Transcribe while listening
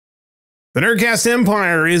The Nerdcast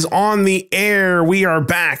Empire is on the air. We are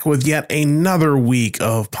back with yet another week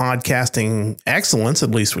of podcasting excellence,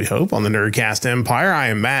 at least we hope, on the Nerdcast Empire. I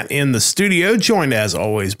am Matt in the studio, joined as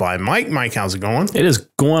always by Mike. Mike, how's it going? It is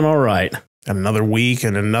going all right. Another week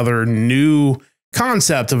and another new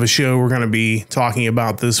concept of a show we're going to be talking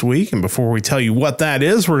about this week. And before we tell you what that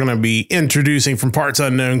is, we're going to be introducing from Parts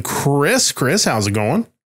Unknown, Chris. Chris, how's it going?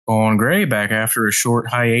 Going great, back after a short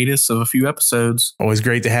hiatus of a few episodes. Always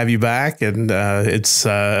great to have you back, and it's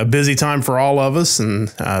a busy time for all of us, and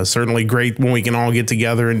certainly great when we can all get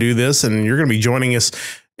together and do this. And you're going to be joining us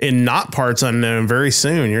in not Parts Unknown very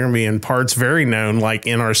soon. You're going to be in Parts Very Known, like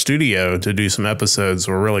in our studio, to do some episodes.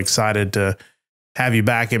 We're really excited to have you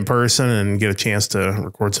back in person and get a chance to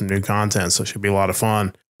record some new content, so it should be a lot of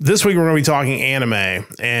fun. This week, we're going to be talking anime.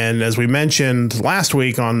 And as we mentioned last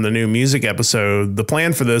week on the new music episode, the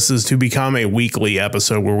plan for this is to become a weekly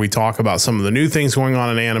episode where we talk about some of the new things going on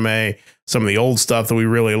in anime, some of the old stuff that we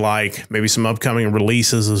really like, maybe some upcoming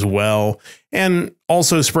releases as well, and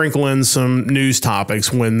also sprinkle in some news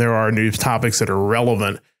topics when there are news topics that are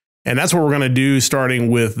relevant. And that's what we're going to do starting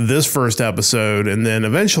with this first episode. And then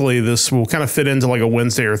eventually this will kind of fit into like a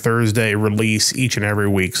Wednesday or Thursday release each and every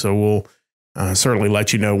week. So we'll certainly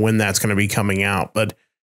let you know when that's going to be coming out. But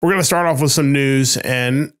we're going to start off with some news,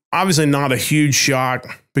 and obviously not a huge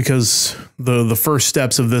shock because the first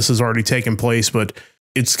steps of this has already taken place, but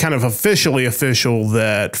it's kind of officially official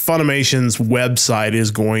that Funimation's website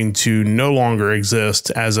is going to no longer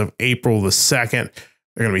exist as of April the 2nd.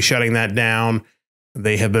 They're going to be shutting that down.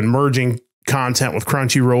 They have been merging content with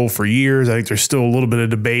Crunchyroll for years. I think there's still a little bit of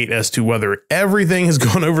debate as to whether everything has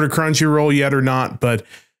gone over to Crunchyroll yet or not, but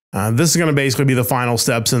this is going to basically be the final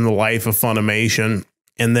steps in the life of Funimation,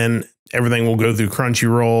 and then everything will go through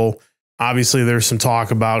Crunchyroll. Obviously, there's some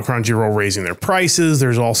talk about Crunchyroll raising their prices.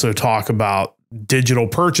 There's also talk about digital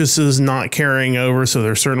purchases not carrying over, so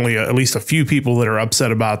there's certainly at least a few people that are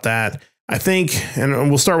upset about that. I think, and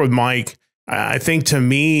we'll start with Mike, I think to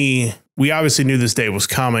me, we obviously knew this day was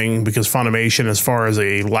coming because Funimation, as far as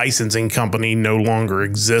a licensing company, no longer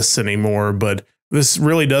exists anymore, but this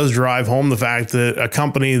really does drive home the fact that a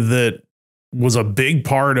company that was a big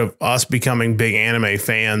part of us becoming big anime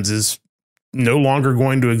fans is no longer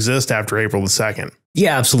going to exist after April the 2nd.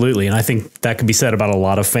 Yeah, absolutely. And I think that could be said about a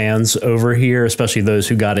lot of fans over here, especially those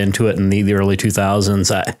who got into it in the early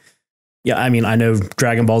 2000s. I mean, I know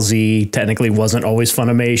Dragon Ball Z technically wasn't always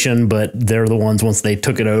Funimation, but they're the ones, once they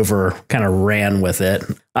took it over, kind of ran with it.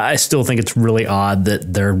 I still think it's really odd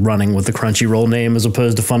that they're running with the Crunchyroll name as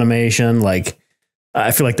opposed to Funimation. Like,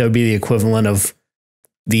 I feel like that would be the equivalent of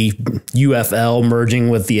the UFL merging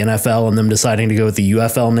with the NFL and them deciding to go with the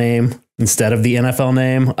UFL name instead of the NFL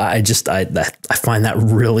name. I find that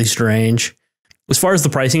really strange. As far as the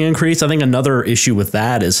pricing increase, I think another issue with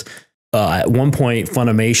that is at one point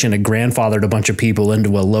Funimation had grandfathered a bunch of people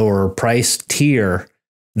into a lower price tier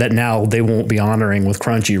that now they won't be honoring with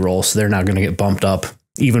Crunchyroll. So they're now going to get bumped up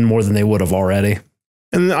even more than they would have already.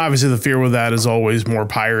 And obviously the fear with that is always more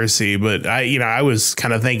piracy. But I was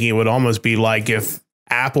kind of thinking it would almost be like if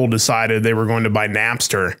Apple decided they were going to buy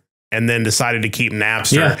Napster and then decided to keep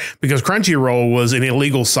Napster because Crunchyroll was an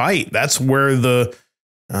illegal site. That's where the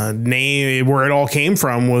name, where it all came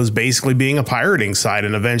from, was basically being a pirating site.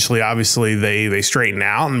 And eventually, obviously, they straightened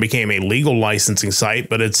out and became a legal licensing site.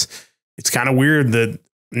 But it's kind of weird that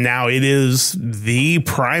now it is the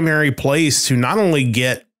primary place to not only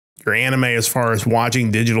get your anime as far as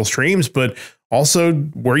watching digital streams, but also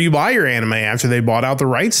where you buy your anime after they bought out the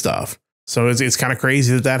right stuff. So it's kind of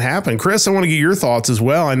crazy that happened. Chris, I want to get your thoughts as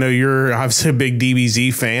well. I know you're obviously a big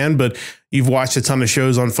DBZ fan, but you've watched a ton of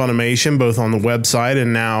shows on Funimation, both on the website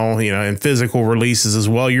and now, in physical releases as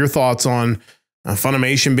well. Your thoughts on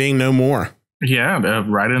Funimation being no more? Yeah,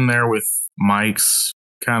 right in there with Mike's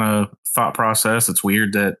kind of thought process. It's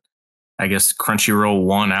weird that I guess Crunchyroll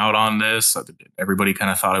won out on this. Everybody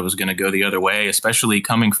kind of thought it was going to go the other way, especially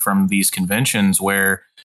coming from these conventions where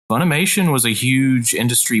Funimation was a huge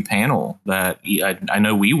industry panel that I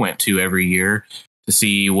know we went to every year to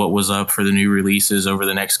see what was up for the new releases over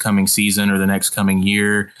the next coming season or the next coming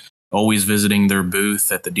year, always visiting their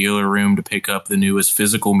booth at the dealer room to pick up the newest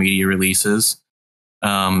physical media releases.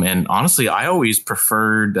 And honestly, I always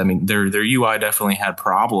preferred, their UI definitely had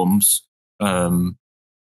problems on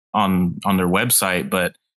their website,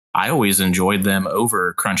 but I always enjoyed them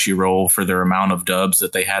over Crunchyroll for their amount of dubs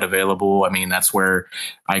that they had available. That's where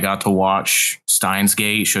I got to watch Steins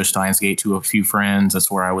Gate, show Steins Gate to a few friends.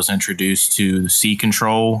 That's where I was introduced to Sea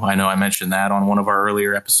Control. I know I mentioned that on one of our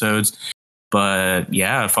earlier episodes. But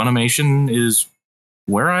yeah, Funimation is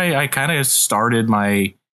where I kind of started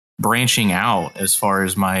my branching out as far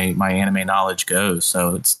as my anime knowledge goes.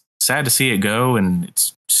 So it's sad to see it go, and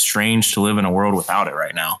it's strange to live in a world without it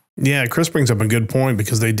right now. Yeah, Chris brings up a good point,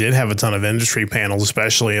 because they did have a ton of industry panels,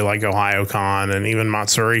 especially like OhioCon and even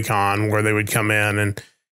MatsuriCon, where they would come in. And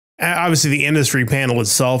obviously the industry panel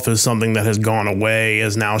itself is something that has gone away,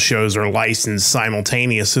 as now shows are licensed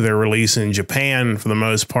simultaneous to their release in Japan for the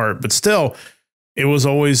most part. But still, it was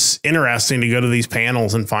always interesting to go to these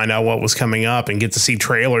panels and find out what was coming up and get to see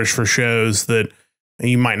trailers for shows that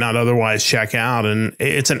you might not otherwise check out. And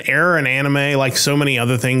it's an era in anime, like so many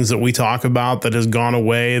other things that we talk about, that has gone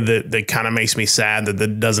away, that kind of makes me sad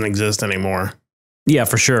that doesn't exist anymore. Yeah,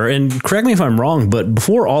 for sure. And correct me if I'm wrong, but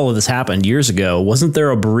before all of this happened years ago, wasn't there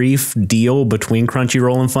a brief deal between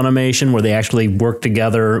Crunchyroll and Funimation where they actually worked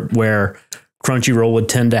together, where Crunchyroll would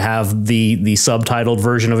tend to have the subtitled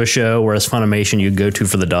version of a show, whereas Funimation you'd go to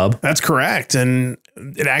for the dub? That's correct. And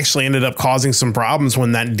it actually ended up causing some problems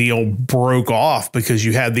when that deal broke off, because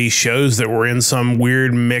you had these shows that were in some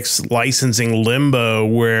weird mixed licensing limbo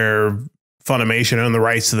where Funimation owned the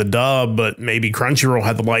rights to the dub, but maybe Crunchyroll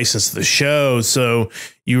had the license to the show. So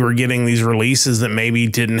you were getting these releases that maybe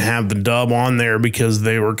didn't have the dub on there because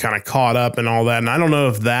they were kind of caught up and all that. And I don't know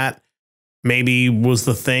if that maybe was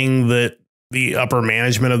the thing that the upper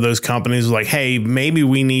management of those companies was like, hey, maybe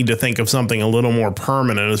we need to think of something a little more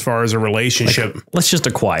permanent as far as a relationship. Like, let's just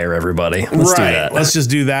acquire everybody. Let's do that. Let's just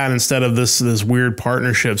do that instead of this weird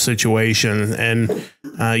partnership situation. And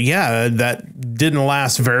yeah, that didn't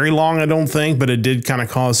last very long, I don't think, but it did kind of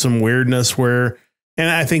cause some weirdness where, and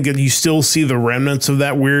I think that you still see the remnants of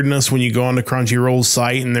that weirdness when you go onto Crunchyroll's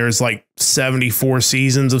site and there's like 74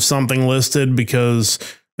 seasons of something listed, because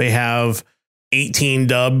they have 18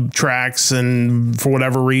 dub tracks, and for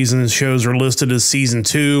whatever reason, shows are listed as season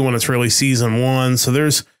 2 when it's really season 1. So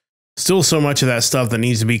there's still so much of that stuff that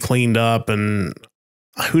needs to be cleaned up, and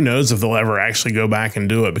who knows if they'll ever actually go back and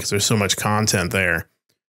do it, because there's so much content there.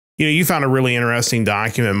 You know, you found a really interesting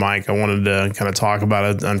document, Mike. I wanted to kind of talk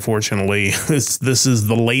about it. Unfortunately, this is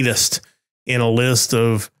the latest in a list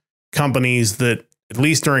of companies that, at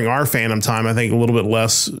least during our fandom time, I think a little bit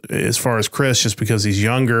less as far as Chris, just because he's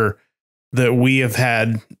younger, that we have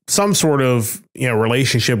had some sort of, you know,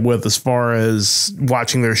 relationship with, as far as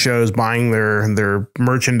watching their shows, buying their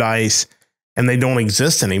merchandise, and they don't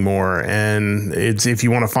exist anymore. And it's, if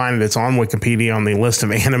you want to find it, it's on Wikipedia on the list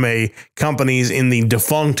of anime companies in the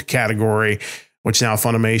defunct category, which now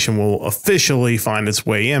Funimation will officially find its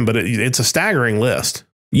way in. But it's a staggering list.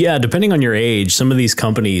 Yeah, depending on your age, some of these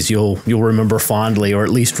companies you'll remember fondly, or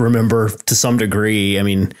at least remember to some degree. I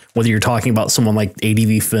mean, whether you're talking about someone like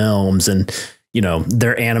ADV Films and, you know,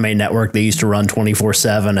 their anime network they used to run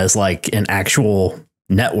 24/7 as like an actual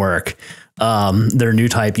network. Their New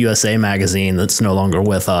Type USA magazine that's no longer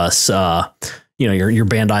with us. You know, your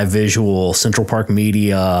Bandai Visual, Central Park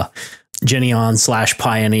Media, Geneon /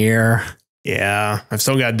 Pioneer. Yeah, I've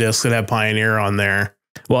still got discs that have Pioneer on there.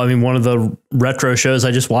 Well, I mean, one of the retro shows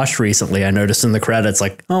I just watched recently, I noticed in the credits,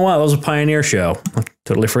 like, oh, wow, that was a Pioneer show. I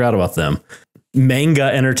totally forgot about them. Manga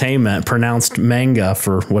Entertainment, pronounced manga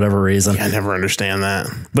for whatever reason. Yeah, I never understand that.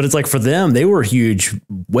 But it's like, for them, they were huge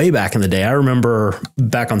way back in the day. I remember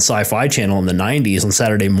back on Sci-Fi Channel in the 90s, on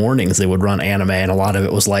Saturday mornings, they would run anime, and a lot of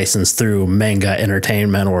it was licensed through Manga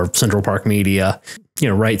Entertainment or Central Park Media. You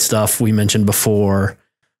know, Right Stuff we mentioned before.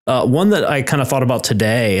 One that I kind of thought about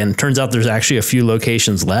today, and turns out there's actually a few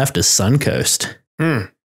locations left, is Suncoast.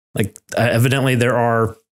 Like, evidently there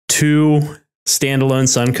are 2 standalone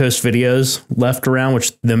Suncoast videos left around,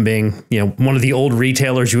 which them being, you know, one of the old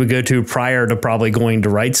retailers you would go to prior to probably going to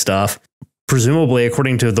Right Stuff. Presumably,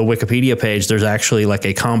 according to the Wikipedia page, there's actually like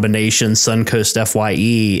a combination Suncoast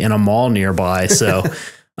FYE in a mall nearby. So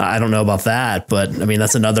I don't know about that, but I mean,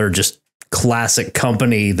 that's another just classic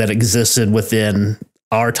company that existed within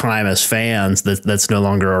our time as fans that's no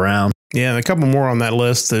longer around. Yeah, and a couple more on that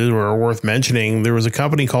list that are worth mentioning. There was a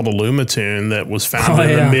company called Illumitoon that was founded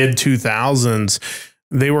in the mid 2000s.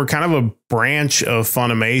 They were kind of a branch of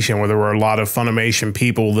Funimation, where there were a lot of Funimation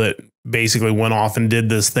people that basically went off and did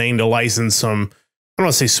this thing to license some, I don't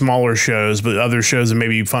want to say smaller shows, but other shows that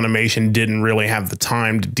maybe Funimation didn't really have the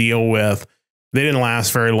time to deal with. They didn't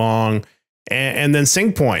last very long. And then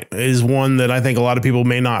Sync Point is one that I think a lot of people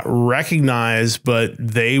may not recognize, but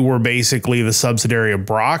they were basically the subsidiary of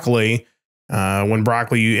Broccoli. When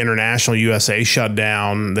Broccoli International USA shut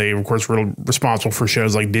down, they, of course, were responsible for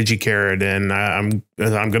shows like DigiCarrot and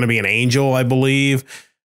I'm Going to Be an Angel, I believe,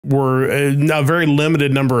 were a very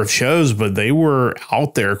limited number of shows, but they were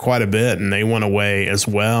out there quite a bit, and they went away as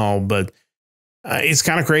well. But it's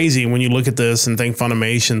kind of crazy when you look at this and think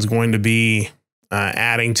Funimation's going to be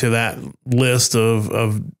adding to that list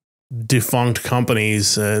of defunct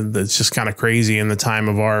companies. That's just kind of crazy in the time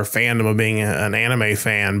of our fandom of being an anime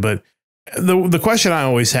fan. But the question I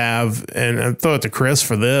always have, and I throw it to Chris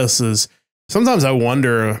for this, is sometimes I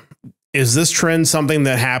wonder, is this trend something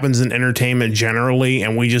that happens in entertainment generally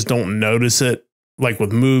and we just don't notice it? Like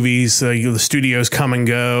with movies, the studios come and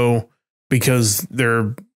go because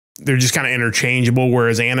they're just kind of interchangeable.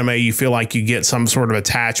 Whereas anime, you feel like you get some sort of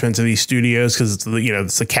attachment to these studios because it's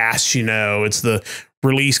it's the cast, it's the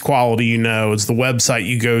release quality, it's the website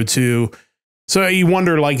you go to. So you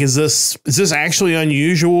wonder, like, is this actually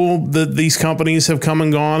unusual that these companies have come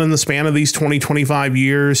and gone in the span of these 25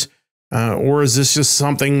 years? Or is this just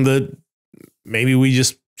something that maybe we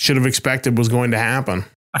just should have expected was going to happen?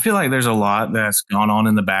 I feel like there's a lot that's gone on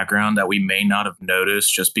in the background that we may not have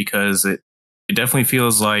noticed just because it definitely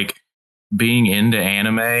feels like being into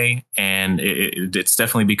anime, and it's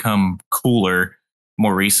definitely become cooler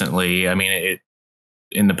more recently. I mean,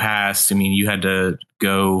 in the past, you had to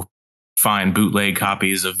go find bootleg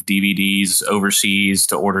copies of DVDs overseas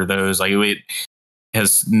to order those. Like, it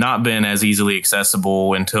has not been as easily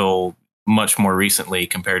accessible until much more recently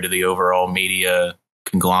compared to the overall media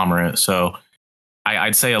conglomerate. So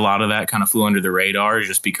I'd say a lot of that kind of flew under the radar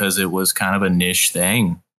just because it was kind of a niche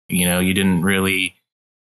thing. You didn't really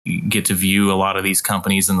get to view a lot of these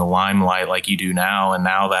companies in the limelight like you do now. And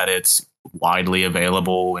now that it's widely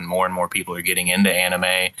available and more people are getting into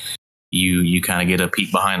anime, you kind of get a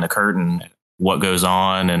peek behind the curtain, what goes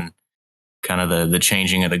on, and kind of the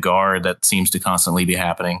changing of the guard that seems to constantly be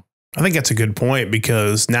happening. I think that's a good point,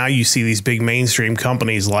 because now you see these big mainstream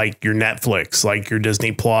companies like your Netflix, like your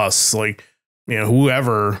Disney Plus, like,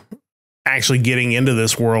 whoever actually getting into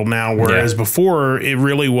this world now. Whereas before it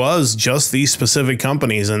really was just these specific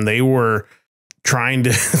companies, and they were trying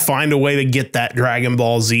to find a way to get that Dragon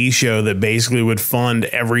Ball Z show that basically would fund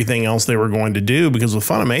everything else they were going to do. Because with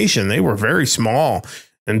Funimation, they were very small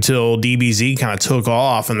until DBZ kind of took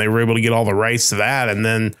off and they were able to get all the rights to that. And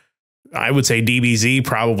then I would say DBZ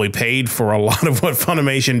probably paid for a lot of what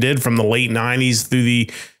Funimation did from the late 90s through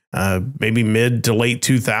the maybe mid to late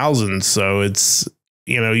 2000s. So it's,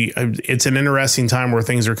 it's an interesting time where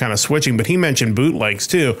things are kind of switching. But he mentioned bootlegs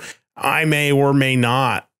too. I may or may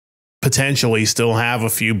not potentially still have a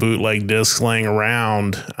few bootleg discs laying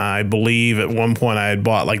around. I believe at one point I had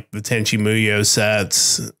bought like the Tenchi Muyo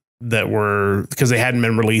sets that were, because they hadn't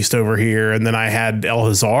been released over here. And then I had El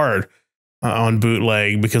Hazard on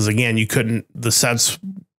bootleg because, again, the sets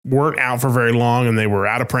weren't out for very long and they were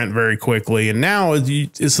out of print very quickly. And now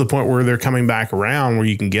it's the point where they're coming back around where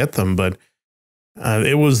you can get them. But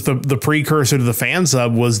it was the precursor to the fan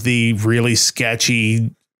sub was the really sketchy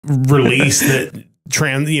release that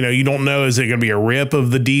you don't know, is it going to be a rip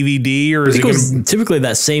of the DVD, or is it going to typically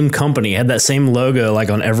that same company had that same logo like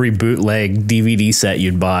on every bootleg DVD set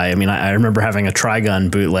you'd buy. I remember having a Trigun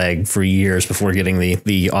bootleg for years before getting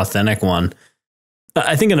the authentic one.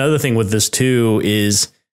 I think another thing with this too is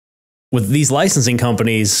with these licensing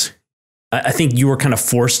companies, I think you were kind of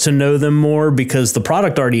forced to know them more because the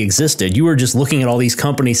product already existed. You were just looking at all these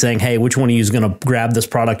companies saying, hey, which one of you is going to grab this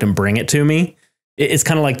product and bring it to me? It's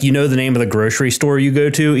kind of like, the name of the grocery store you go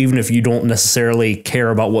to, even if you don't necessarily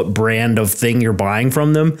care about what brand of thing you're buying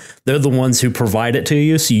from them. They're the ones who provide it to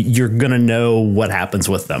you. So you're going to know what happens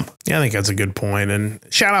with them. Yeah, I think that's a good point. And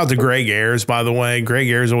shout out to Greg Ayers, by the way. Greg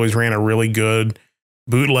Ayers always ran a really good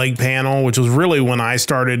bootleg panel, which was really when I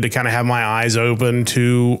started to kind of have my eyes open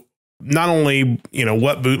to not only,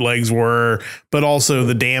 what bootlegs were, but also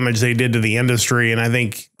the damage they did to the industry. And I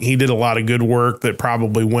think he did a lot of good work that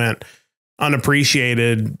probably went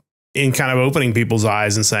unappreciated in kind of opening people's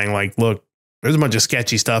eyes and saying, like, look, there's a bunch of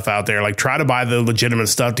sketchy stuff out there. Like, try to buy the legitimate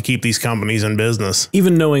stuff to keep these companies in business.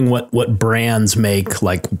 Even knowing what brands make,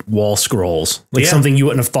 like wall scrolls, like something you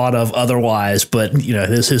wouldn't have thought of otherwise. But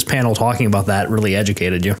his panel talking about that really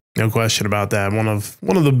educated you. No question about that. One of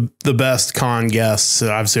the best con guests.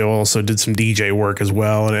 Obviously, also did some DJ work as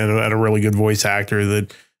well, and a really good voice actor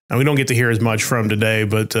that we don't get to hear as much from today,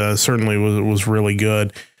 but certainly was really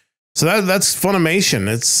good. So that's Funimation.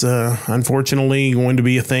 It's unfortunately going to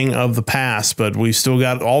be a thing of the past, but we've still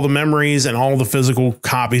got all the memories and all the physical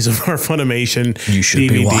copies of our Funimation You should DVDs.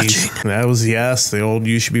 be watching. That was, the old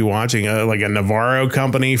You Should Be Watching, like a Navarro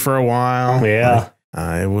company for a while. Yeah.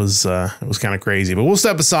 It was kind of crazy, but we'll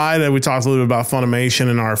step aside. We talked a little bit about Funimation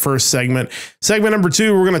in our first segment. Segment number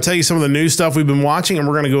 2, we're going to tell you some of the new stuff we've been watching, and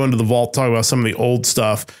we're going to go into the vault, talk about some of the old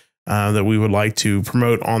stuff that we would like to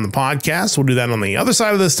promote on the podcast. We'll do that on the other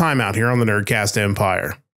side of this timeout here on the Nerdcast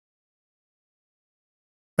Empire.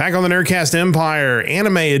 Back on the Nerdcast Empire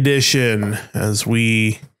Anime Edition, as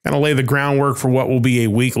we kind of lay the groundwork for what will be a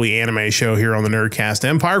weekly anime show here on the Nerdcast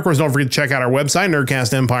Empire. Of course, don't forget to check out our website,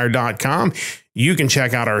 nerdcastempire.com. You can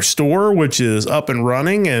check out our store, which is up and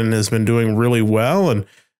running and has been doing really well. And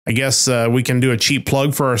I guess we can do a cheap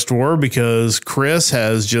plug for our store because Chris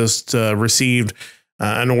has just received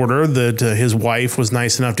an order that his wife was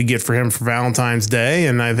nice enough to get for him for Valentine's Day.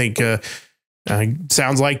 And I think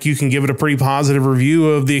sounds like you can give it a pretty positive review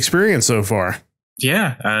of the experience so far.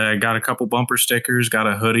 Yeah, I got a couple bumper stickers, got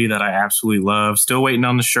a hoodie that I absolutely love. Still waiting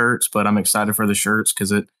on the shirts, but I'm excited for the shirts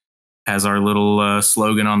because it has our little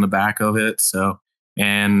slogan on the back of it. So,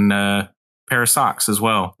 and pair of socks as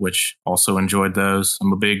well, which also enjoyed those.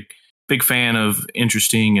 I'm a big fan of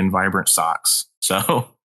interesting and vibrant socks. So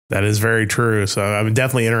that is very true. So I'm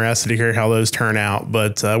definitely interested to hear how those turn out.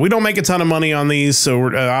 But we don't make a ton of money on these. So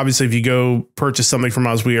we're, obviously, if you go purchase something from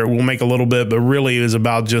us, we'll make a little bit. But really, it is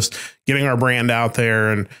about just getting our brand out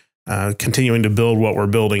there and continuing to build what we're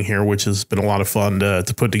building here, which has been a lot of fun to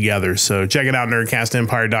put together. So check it out,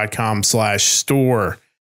 nerdcastempire.com/store.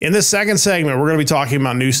 In this second segment, we're going to be talking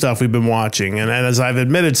about new stuff we've been watching. And as I've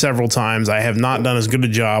admitted several times, I have not done as good a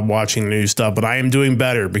job watching new stuff, but I am doing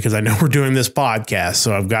better because I know we're doing this podcast.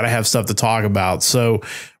 So I've got to have stuff to talk about. So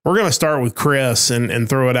we're going to start with Chris and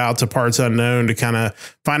throw it out to Parts Unknown to kind of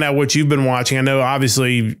find out what you've been watching. I know,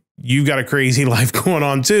 obviously, you've got a crazy life going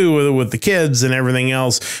on, too, with the kids and everything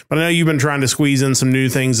else. But I know you've been trying to squeeze in some new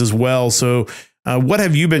things as well. So what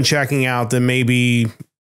have you been checking out that maybe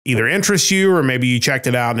either interest you or maybe you checked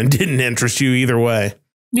it out and didn't interest you either way?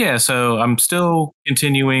 Yeah, so I'm still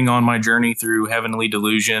continuing on my journey through Heavenly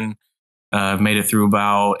Delusion. I've made it through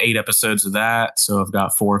about 8 episodes of that, so I've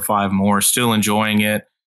got 4 or 5 more. Still enjoying it.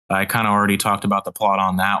 I kind of already talked about the plot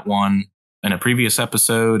on that one in a previous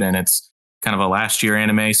episode, and it's kind of a last year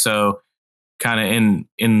anime. So kind of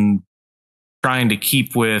in trying to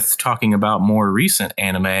keep with talking about more recent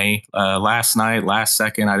anime, last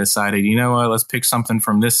second, I decided, you know what, let's pick something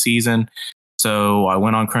from this season. So I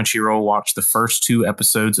went on Crunchyroll, watched the first 2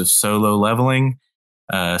 episodes of Solo Leveling,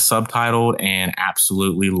 subtitled, and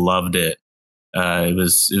absolutely loved it. It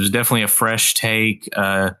was definitely a fresh take.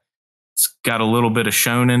 It's got a little bit of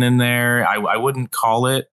shonen in there. I wouldn't call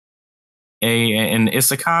it an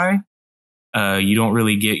isekai. You don't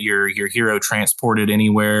really get your hero transported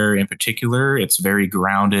anywhere in particular. It's very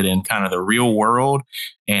grounded in kind of the real world,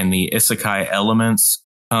 and the isekai elements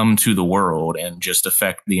come to the world and just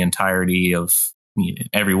affect the entirety of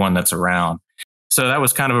everyone that's around. So that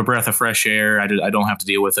was kind of a breath of fresh air. I don't have to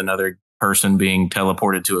deal with another person being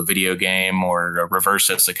teleported to a video game or a reverse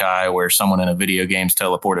isekai where someone in a video game's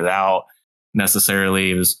teleported out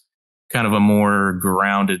necessarily. It was kind of a more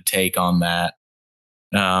grounded take on that.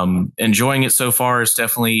 Enjoying it so far. Is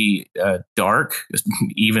definitely dark,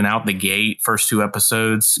 even out the gate. First 2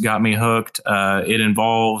 episodes got me hooked. It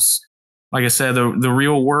involves, like I said, the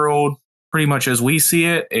real world pretty much as we see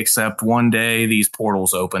it, except one day these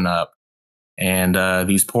portals open up. And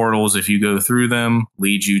these portals, if you go through them,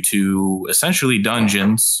 lead you to essentially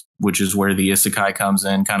dungeons, which is where the isekai comes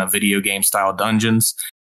in, kind of video game style dungeons.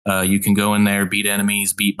 You can go in there, beat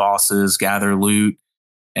enemies, beat bosses, gather loot.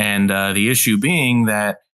 And the issue being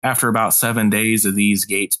that after about 7 days of these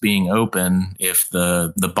gates being open, if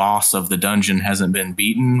the boss of the dungeon hasn't been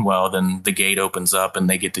beaten, well, then the gate opens up and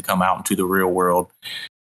they get to come out into the real world.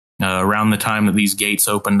 Around the time that these gates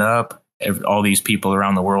opened up, all these people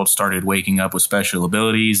around the world started waking up with special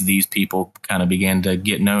abilities. These people kind of began to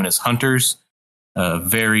get known as hunters,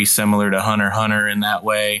 very similar to Hunter x Hunter in that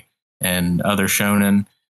way and other shonen.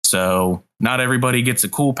 So not everybody gets a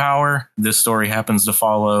cool power. This story happens to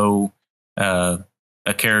follow a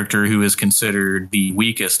character who is considered the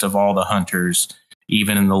weakest of all the hunters.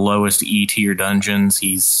 Even in the lowest E-tier dungeons,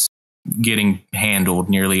 he's getting handled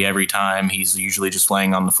nearly every time. He's usually just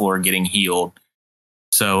laying on the floor getting healed.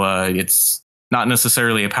 So it's not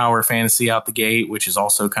necessarily a power fantasy out the gate, which is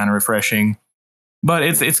also kind of refreshing. But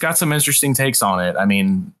it's got some interesting takes on it. I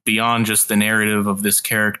mean, beyond just the narrative of this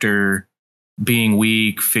character being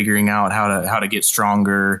weak, figuring out how to get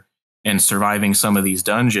stronger, and surviving some of these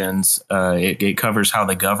dungeons, it covers how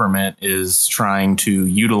the government is trying to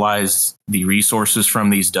utilize the resources from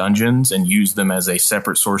these dungeons and use them as a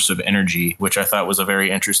separate source of energy, which I thought was a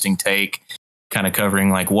very interesting take, kind of covering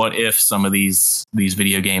like what if some of these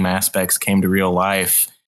video game aspects came to real life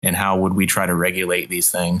and how would we try to regulate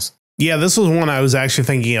these things. Yeah, this was one I was actually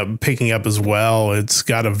thinking of picking up as well. It's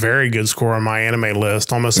got a very good score on my anime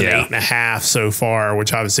list, almost an 8.5 so far,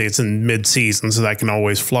 which obviously it's in mid-season, so that can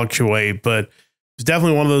always fluctuate. But it's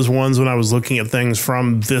definitely one of those ones when I was looking at things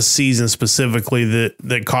from this season specifically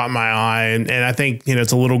that caught my eye. And I think,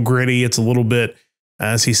 it's a little gritty. It's a little bit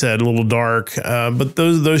as he said, a little dark. But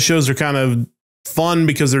those shows are kind of fun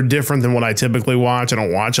because they're different than what I typically watch. I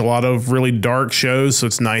don't watch a lot of really dark shows, so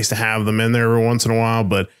it's nice to have them in there every once in a while.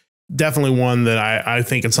 But definitely one that I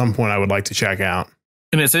think at some point I would like to check out.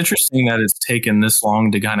 And it's interesting that it's taken this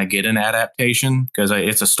long to kind of get an adaptation, because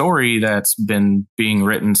it's a story that's been being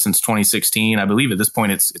written since 2016. I believe at this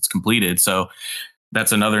point it's completed. So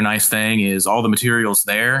that's another nice thing, is all the material's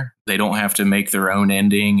there. They don't have to make their own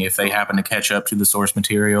ending if they happen to catch up to the source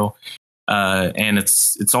material. And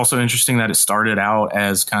it's also interesting that it started out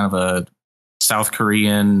as kind of a South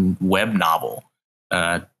Korean web novel.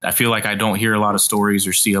 I feel like I don't hear a lot of stories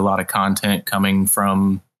or see a lot of content coming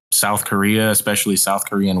from South Korea, especially South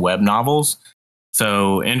Korean web novels.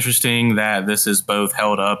 So interesting that this is both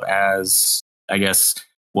held up as, I guess,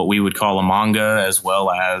 what we would call a manga as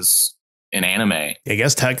well as an anime. I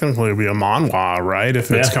guess technically it would be a manhwa, right?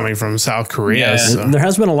 If it's coming from South Korea. Yeah. So. There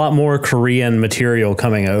has been a lot more Korean material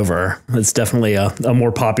coming over. It's definitely a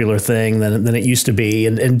more popular thing than it used to be.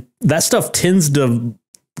 And that stuff tends to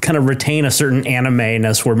kind of retain a certain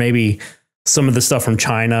anime-ness, where maybe some of the stuff from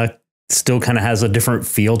China still kind of has a different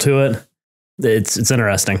feel to it. It's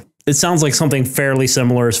interesting. It sounds like something fairly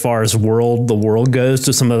similar as far as the world goes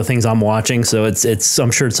to some of the things I'm watching. So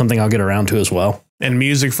I'm sure it's something I'll get around to as well. And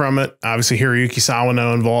music from it, obviously Hiroyuki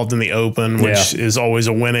Sawano involved in the open, which is always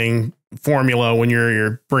a winning formula when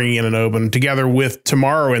you're bringing in an open, together with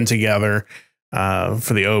Tomorrow Together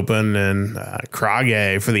for the open, and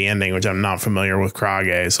Krage for the ending, which I'm not familiar with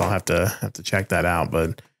Krage, so I'll have to check that out.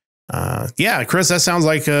 But yeah, Chris, that sounds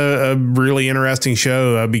like a really interesting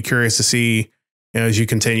show. I'd be curious to see, as you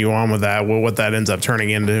continue on with that, what that ends up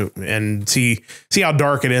turning into, and see how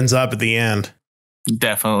dark it ends up at the end.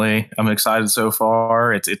 Definitely. I'm excited so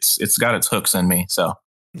far. It's got its hooks in me. So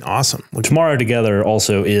awesome. Well, Tomorrow Together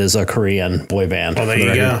also is a Korean boy band. Oh, there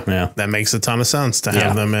you go. Yeah. That makes a ton of sense to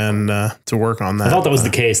have them in to work on that. I thought that was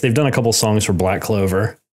the case. They've done a couple songs for Black Clover.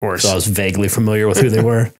 Of course. So I was vaguely familiar with who they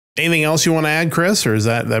were. Anything else you want to add, Chris, or is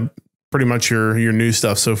that pretty much your new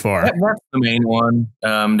stuff so far? That's the main one.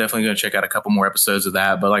 I'm definitely going to check out a couple more episodes of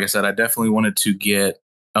that. But like I said, I definitely wanted to get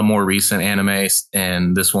a more recent anime,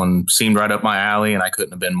 and this one seemed right up my alley, and I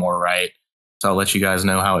couldn't have been more right. So I'll let you guys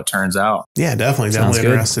know how it turns out. Yeah, definitely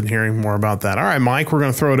interested in hearing more about that. All right, Mike, we're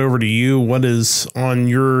going to throw it over to you. What is on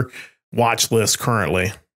your watch list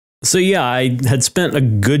currently? So yeah, I had spent a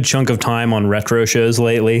good chunk of time on retro shows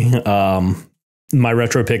lately. My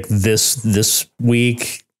retro pick this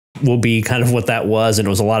week will be kind of what that was, and it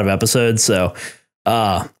was a lot of episodes. So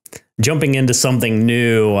jumping into something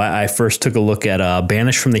new, I first took a look at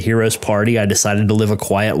Banished from the Hero's Party. I decided to live a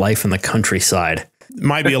quiet life in the countryside.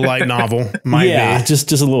 Might be a light novel.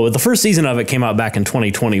 Just a little bit. The first season of it came out back in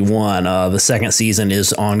 2021. The second season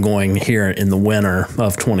is ongoing here in the winter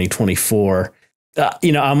of 2024.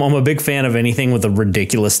 I'm a big fan of anything with a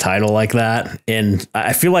ridiculous title like that. And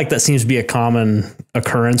I feel like that seems to be a common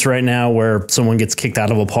occurrence right now, where someone gets kicked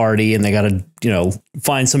out of a party and they got to,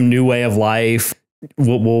 find some new way of life.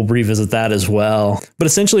 We'll revisit that as well. But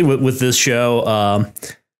essentially with this show,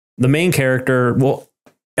 the main character,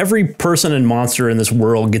 every person and monster in this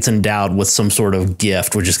world gets endowed with some sort of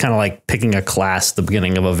gift, which is kind of like picking a class at the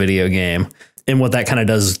beginning of a video game. And what that kind of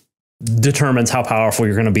does determines how powerful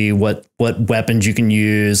you're going to be, what weapons you can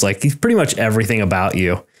use, like pretty much everything about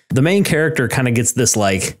you. The main character kind of gets this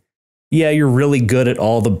you're really good at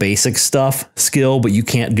all the basic stuff skill, but you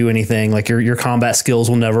can't do anything. Like your combat skills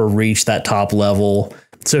will never reach that top level.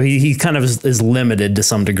 So he kind of is limited to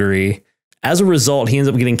some degree. As a result, he ends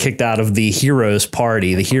up getting kicked out of the hero's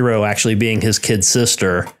party, the hero actually being his kid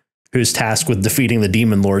sister, who's tasked with defeating the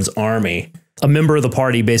Demon Lord's army. A member of the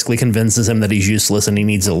party basically convinces him that he's useless and he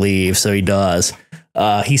needs to leave, so he does.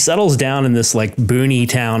 He settles down in this boony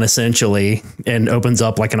town, essentially, and opens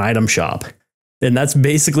up an item shop. And that's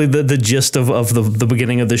basically the gist of the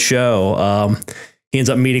beginning of the show. He ends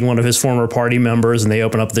up meeting one of his former party members, and they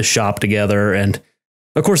open up this shop together. And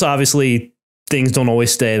of course, obviously, things don't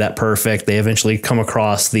always stay that perfect. They eventually come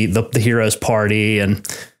across the hero's party, and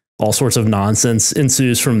all sorts of nonsense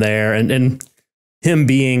ensues from there. And him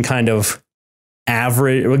being kind of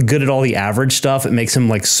average, good at all the average stuff, it makes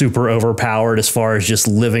him super overpowered as far as just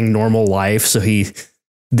living normal life. So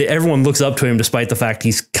everyone looks up to him despite the fact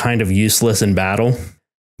he's kind of useless in battle.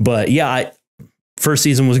 But yeah, first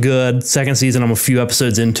season was good. Second season, I'm a few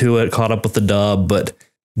episodes into it, caught up with the dub, but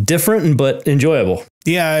different, but enjoyable.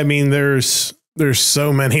 Yeah, I mean, there's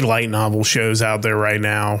so many light novel shows out there right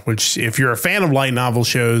now, which if you're a fan of light novel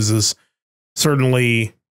shows is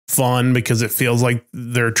certainly fun, because it feels like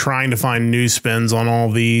they're trying to find new spins on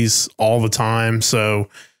all these all the time. So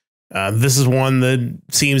This is one that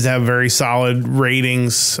seems to have very solid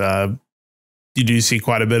ratings. You do see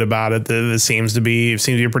quite a bit about it. That seems to be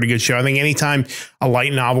a pretty good show. I think anytime a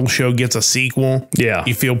light novel show gets a sequel,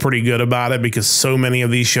 you feel pretty good about it, because so many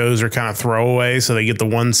of these shows are kind of throwaway. So they get the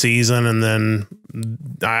one season, and then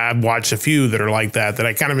I've watched a few that are like that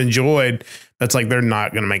I kind of enjoyed. That's like they're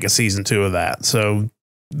not going to make a season 2 of that. So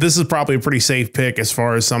this is probably a pretty safe pick as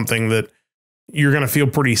far as something that you're going to feel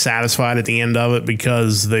pretty satisfied at the end of it,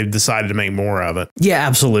 because they've decided to make more of it. Yeah,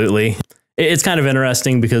 absolutely. It's kind of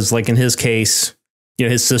interesting because, like, in his case, you know,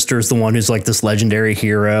 his sister's the one who's like this legendary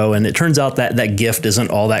hero. And it turns out that that gift isn't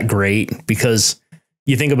all that great, because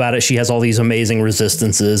you think about it, she has all these amazing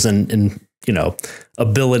resistances and you know,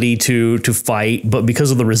 ability to fight. But because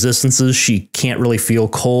of the resistances, she can't really feel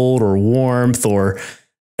cold or warmth, or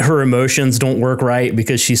her emotions don't work right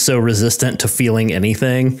because she's so resistant to feeling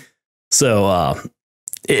anything. So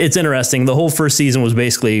it's interesting. The whole first season was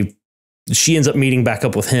basically she ends up meeting back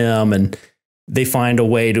up with him, and they find a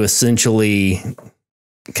way to essentially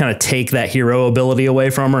kind of take that hero ability away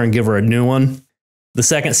from her and give her a new one. The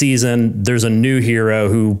second season, there's a new hero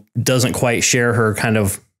who doesn't quite share her kind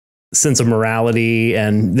of sense of morality.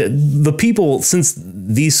 And the people, since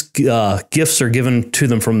these gifts are given to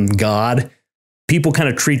them from God, people kind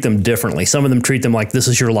of treat them differently. Some of them treat them like, this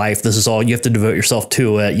is your life. This is all you have to devote yourself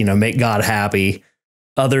to it, you know, make God happy.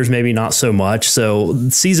 Others, maybe not so much. So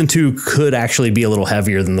season 2 could actually be a little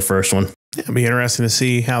heavier than the first one. Yeah, it'll be interesting to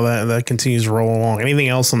see how that continues to roll along. Anything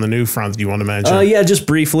else on the new front that you want to mention? Yeah, just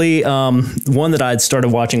briefly. One that I'd started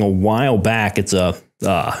watching a while back. It's a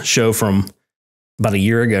show from about a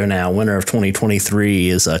year ago now, winter of 2023,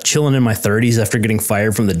 is Chilling in My 30s After Getting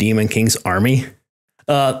Fired from the Demon King's Army.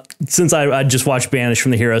 Since I just watched Banished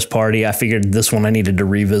from the Heroes Party, I figured this one I needed to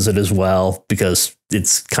revisit as well, because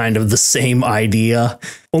it's kind of the same idea.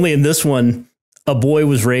 Only in this one, a boy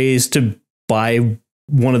was raised by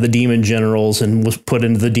one of the demon generals and was put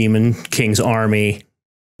into the Demon King's army,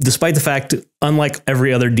 despite the fact, unlike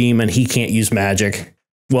every other demon, he can't use magic.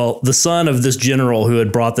 Well, the son of this general who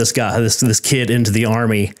had brought this kid into the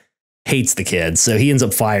army hates the kid, so he ends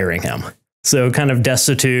up firing him. So kind of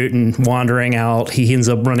destitute and wandering out, he ends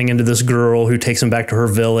up running into this girl who takes him back to her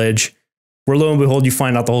village, where lo and behold, you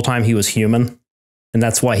find out the whole time he was human, and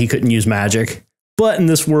that's why he couldn't use magic. But in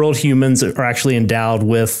this world, humans are actually endowed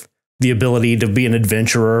with the ability to be an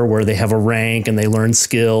adventurer, where they have a rank and they learn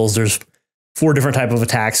skills. There's 4 different types of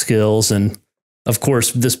attack skills. And of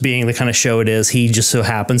course, this being the kind of show it is, he just so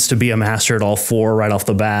happens to be a master at all 4 right off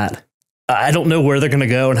the bat. I don't know where they're going to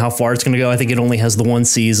go and how far it's going to go. I think it only has the 1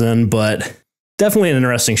 season, but definitely an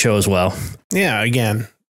interesting show as well. Yeah, again,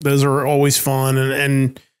 those are always fun.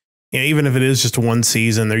 And you know, even if it is just 1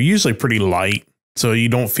 season, they're usually pretty light. So you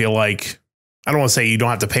don't feel like, I don't want to say you don't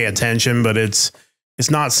have to pay attention, but it's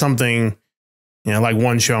not something, you know, like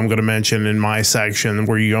one show I'm going to mention in my section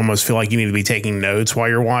where you almost feel like you need to be taking notes while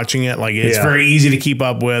you're watching it. Like it's very easy to keep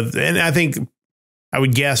up with. And I think I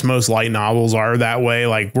would guess most light novels are that way.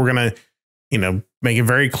 Like we're going to, you know, make it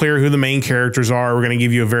very clear who the main characters are. We're going to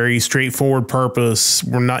give you a very straightforward purpose.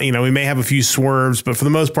 We're not, you know, we may have a few swerves, but for the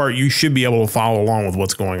most part, you should be able to follow along with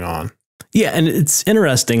what's going on. Yeah. And it's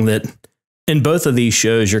interesting that in both of these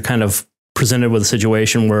shows, you're kind of presented with a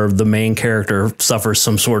situation where the main character suffers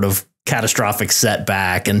some sort of catastrophic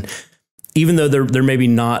setback. And even though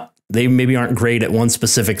they maybe aren't great at one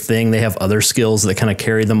specific thing, they have other skills that kind of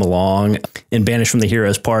carry them along. In Banished from the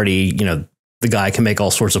Heroes Party, you know, the guy can make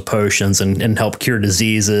all sorts of potions and help cure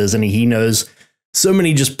diseases. And he knows so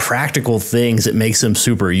many just practical things that makes him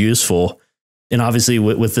super useful. And obviously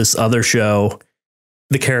with this other show,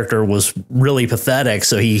 the character was really pathetic.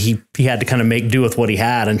 So he had to kind of make do with what he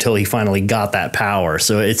had until he finally got that power.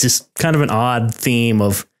 So it's just kind of an odd theme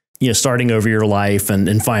of, you know, starting over your life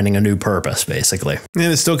and finding a new purpose, basically.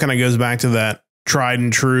 And it still kind of goes back to that tried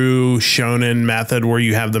and true shonen method where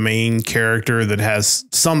you have the main character that has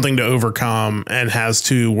something to overcome and has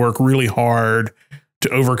to work really hard to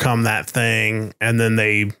overcome that thing. And then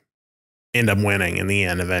they end up winning in the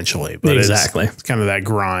end eventually. But exactly. It's kind of that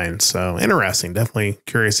grind. So interesting. Definitely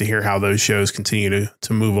curious to hear how those shows continue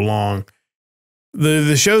to move along.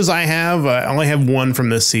 The shows I have, I only have 1 from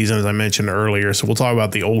this season, as I mentioned earlier. So we'll talk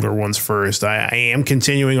about the older ones first. I am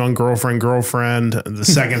continuing on Girlfriend, the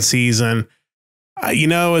second season. You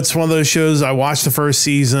know, it's one of those shows I watched the first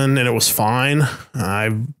season and it was fine.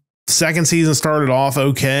 Second season started off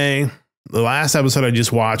okay. The last episode I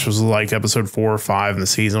just watched was like episode 4 or 5 in the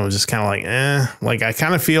season. Was just kind of like, like I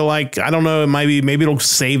kind of feel like, I don't know, maybe it'll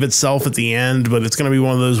save itself at the end, but it's going to be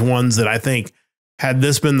one of those ones that I think had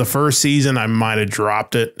this been the first season, I might have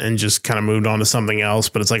dropped it and just kind of moved on to something else.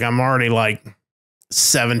 But it's like, I'm already like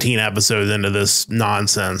 17 episodes into this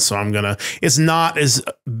nonsense. So it's not as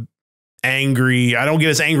angry. I don't get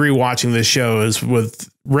as angry watching this show as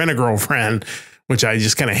with Rent a Girlfriend, which I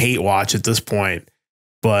just kind of hate watch at this point.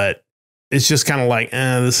 But it's just kind of like,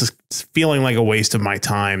 this is feeling like a waste of my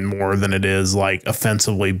time more than it is like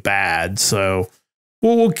offensively bad. So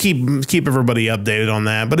we'll keep everybody updated on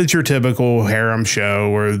that. But it's your typical harem show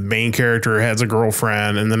where the main character has a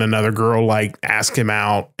girlfriend and then another girl like asks him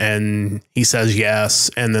out and he says yes.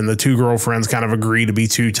 And then the two girlfriends kind of agree to be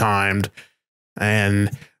two-timed. And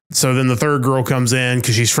so then the third girl comes in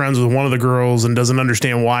because she's friends with one of the girls and doesn't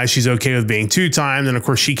understand why she's okay with being two-timed. And of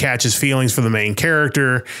course she catches feelings for the main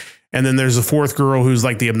character. And then there's a fourth girl who's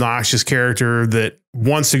like the obnoxious character that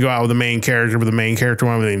wants to go out with the main character, but the main character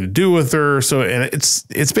won't have anything to do with her. So, and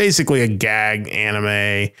it's basically a gag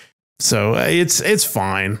anime. So it's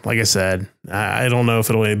fine. Like I said, I don't know if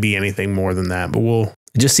it'll be anything more than that, but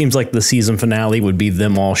it just seems like the season finale would be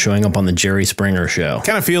them all showing up on the Jerry Springer show.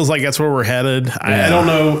 Kind of feels like that's where we're headed. Yeah. I don't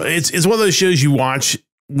know. It's one of those shows you watch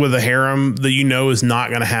with a harem that you know is not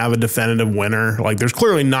going to have a definitive winner. Like there's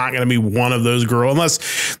clearly not going to be one of those girls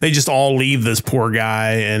unless they just all leave this poor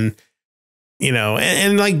guy. And, you know,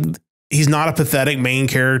 and like, he's not a pathetic main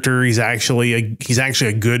character. He's actually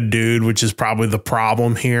a good dude, which is probably the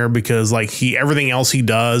problem here because like everything else he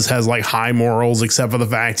does has like high morals, except for the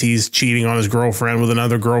fact he's cheating on his girlfriend with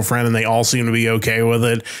another girlfriend and they all seem to be okay with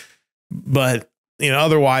it. But you know,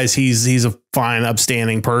 otherwise he's a fine,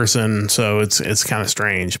 upstanding person. So it's kind of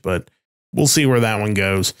strange, but we'll see where that one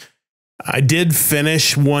goes. I did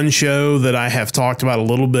finish one show that I have talked about a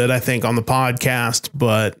little bit, I think, on the podcast,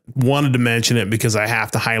 but wanted to mention it because I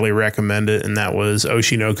have to highly recommend it. And that was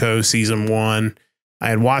Oshinoko season 1. I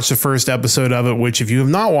had watched the first episode of it, which if you have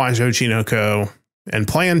not watched Oshinoko and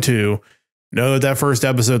plan to, know that first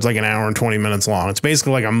episode's like an hour and 20 minutes long. It's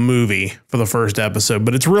basically like a movie for the first episode,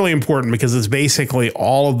 but it's really important because it's basically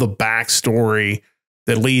all of the backstory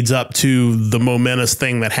that leads up to the momentous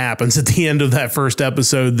thing that happens at the end of that first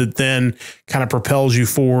episode that then kind of propels you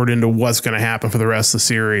forward into what's going to happen for the rest of the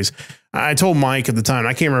series. I told Mike at the time,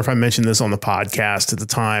 I can't remember if I mentioned this on the podcast at the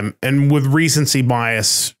time, and with recency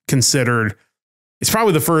bias considered, it's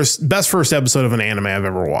probably the best first episode of an anime I've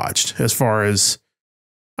ever watched. As far as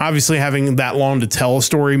obviously having that long to tell a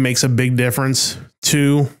story makes a big difference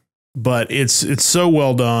too, but it's so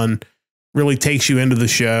well done, really takes you into the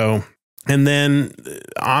show. And then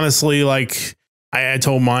honestly, like I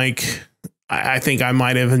told Mike, I think I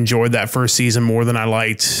might have enjoyed that first season more than I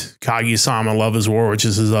liked Kaguya-sama Love is War, which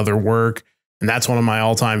is his other work. And that's one of my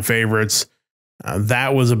all-time favorites.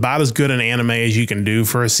 That was about as good an anime as you can do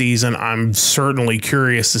for a season. I'm certainly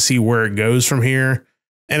curious to see where it goes from here.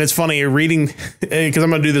 And it's funny reading, because I'm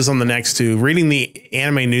going to do this on the next two, reading the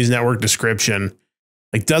Anime News Network description,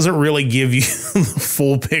 like doesn't really give you the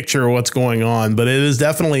full picture of what's going on, but it is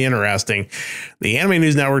definitely interesting. The Anime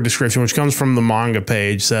News Network description, which comes from the manga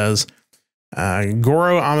page, says,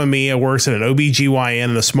 Goro Amamiya works at an OBGYN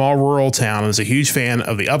in a small rural town and is a huge fan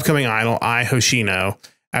of the upcoming idol Ai Hoshino.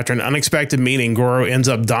 After an unexpected meeting, Goro ends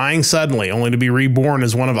up dying suddenly, only to be reborn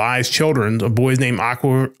as one of Ai's children, a boy named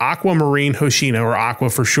Aquamarine Hoshino, or Aqua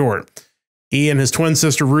for short. He and his twin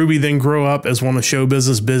sister Ruby then grow up as one of show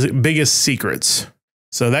business' biggest secrets.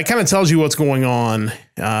 So that kind of tells you what's going on.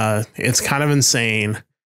 It's kind of insane.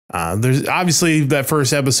 There's obviously that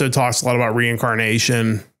first episode talks a lot about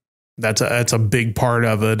reincarnation. That's a big part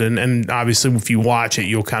of it. And obviously if you watch it,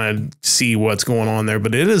 you'll kind of see what's going on there,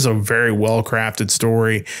 but it is a very well crafted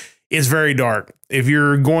story. It's very dark. If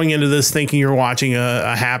you're going into this thinking you're watching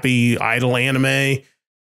a happy idol anime,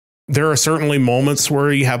 there are certainly moments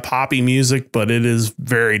where you have poppy music, but it is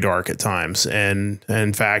very dark at times. And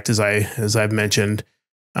in fact, as I've mentioned,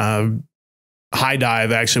 High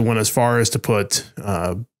Dive actually went as far as to put,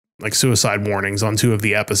 like suicide warnings on 2 of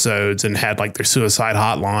the episodes and had like their suicide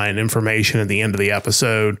hotline information at the end of the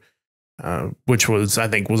episode, which was, I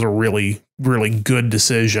think was a really, really good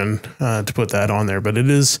decision to put that on there. But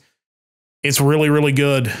it's really, really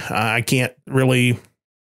good. I can't really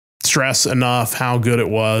stress enough how good it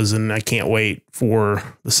was. And I can't wait for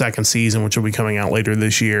the second season, which will be coming out later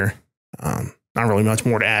this year. Not really much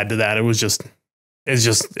more to add to that.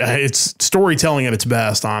 It's storytelling at its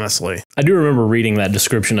best, honestly. I do remember reading that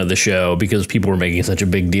description of the show because people were making such a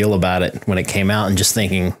big deal about it when it came out and just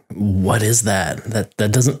thinking, what is that?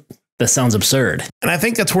 That sounds absurd. And I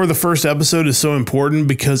think that's where the first episode is so important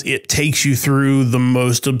because it takes you through the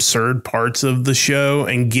most absurd parts of the show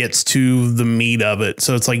and gets to the meat of it.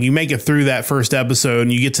 So it's like you make it through that first episode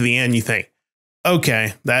and you get to the end, you think,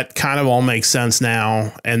 okay, that kind of all makes sense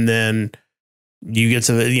now. And then you get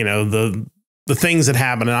to the the things that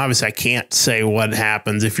happen. And obviously I can't say what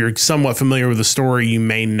happens. If you're somewhat familiar with the story, you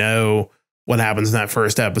may know what happens in that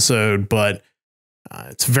first episode, but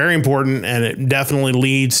it's very important, and it definitely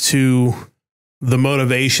leads to the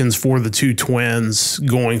motivations for the two twins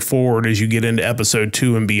going forward as you get into episode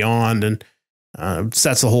 2 and beyond, and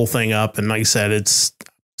sets the whole thing up. And like I said, it's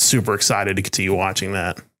super excited to continue watching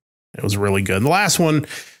that. It was really good. And the last one,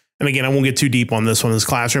 and again, I won't get too deep on this one, is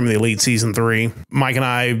Classroom of the Elite Season 3. Mike and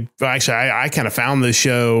I kind of found this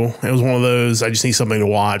show. It was one of those, I just need something to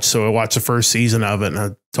watch. So I watched the first season of it, and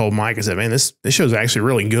I told Mike, I said, man, this show's actually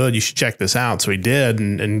really good. You should check this out. So he did,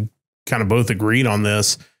 and kind of both agreed on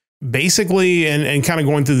this. Basically, and kind of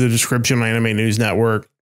going through the description on Anime News Network,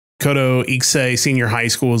 Kodo Ikse Senior High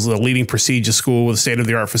School is the leading prestigious school with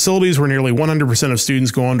state-of-the-art facilities where nearly 100% of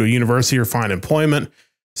students go on to a university or find employment.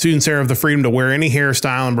 Students there have the freedom to wear any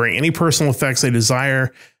hairstyle and bring any personal effects they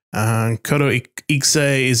desire. Kodo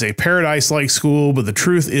Ikse is a paradise-like school, but the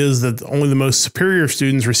truth is that only the most superior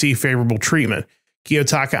students receive favorable treatment.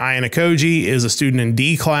 Kiyotaka Ayanokoji is a student in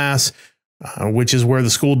D class, which is where the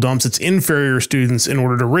school dumps its inferior students in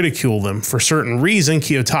order to ridicule them. For certain reason,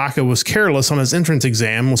 Kiyotaka was careless on his entrance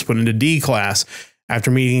exam and was put into D class. After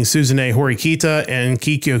meeting Suzune Horikita and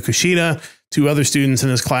Kikyo Kushida, 2 other students in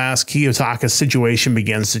his class, Kiyotaka's situation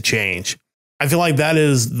begins to change. I feel like that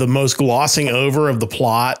is the most glossing over of the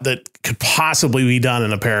plot that could possibly be done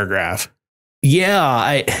in a paragraph. Yeah,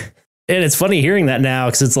 and it's funny hearing that now,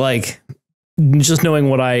 because it's like, just knowing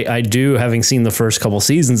what I do, having seen the first couple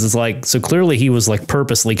seasons, it's like, so clearly he was like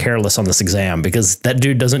purposely careless on this exam, because that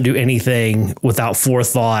dude doesn't do anything without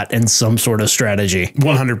forethought and some sort of strategy.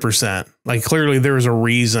 100%. Like, clearly there was a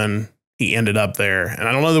reason he ended up there. And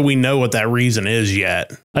I don't know that we know what that reason is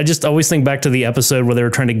yet. I just always think back to the episode where they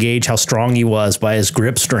were trying to gauge how strong he was by his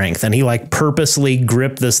grip strength. And he like purposely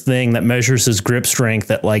gripped this thing that measures his grip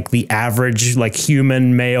strength at like the average, like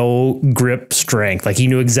human male grip strength. Like he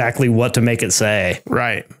knew exactly what to make it say.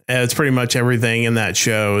 Right. And it's pretty much everything in that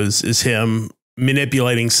show is him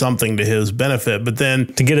manipulating something to his benefit, but then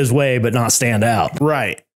to get his way, but not stand out.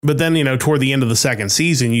 Right. But then, you know, toward the end of the second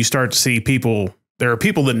season, you start to see people. There are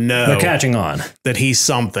people that know they're catching on that he's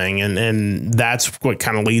something. And that's what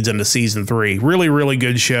kind of leads into season 3. Really, really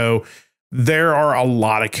good show. There are a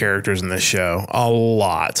lot of characters in this show, a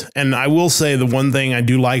lot. And I will say the one thing I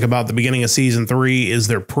do like about the beginning of season 3 is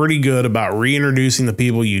they're pretty good about reintroducing the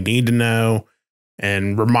people you need to know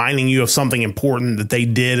and reminding you of something important that they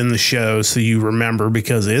did in the show. So you remember,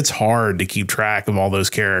 because it's hard to keep track of all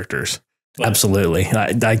those characters. Absolutely.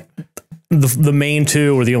 The main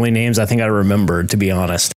 2 were the only names I think I remembered, to be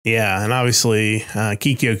honest. Yeah, and obviously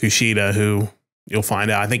Kikyo Kushida, who you'll find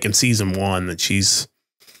out, I think in season 1, that she's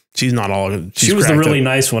not all. She was the really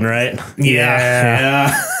nice one, right?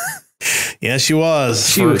 Yeah. Yeah, she was.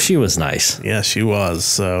 She was nice. Yeah, she was.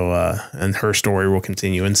 So, and her story will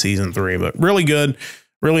continue in season 3, but really good.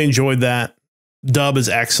 Really enjoyed that. Dub is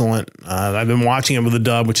excellent. I've been watching it with the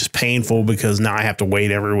dub, which is painful because now I have to wait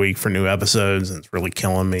every week for new episodes, and it's really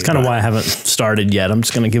killing me. It's kind of why I haven't started yet. I'm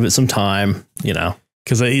just going to give it some time, you know,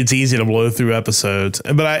 because it's easy to blow through episodes.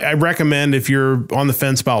 But I recommend, if you're on the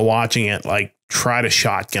fence about watching it, like, try to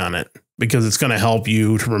shotgun it, because it's going to help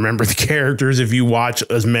you to remember the characters if you watch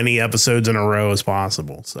as many episodes in a row as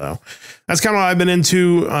possible. So that's kind of what I've been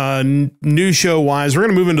into new show wise. We're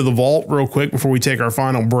going to move into the vault real quick before we take our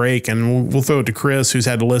final break, and we'll throw it to Chris, who's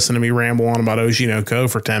had to listen to me ramble on about Oshi no Ko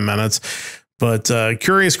for 10 minutes. But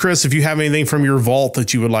curious, Chris, if you have anything from your vault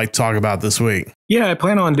that you would like to talk about this week. Yeah, I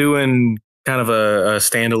plan on doing kind of a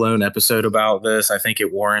standalone episode about this. I think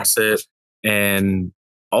it warrants it. And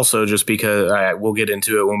also, just because we'll get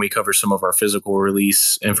into it when we cover some of our physical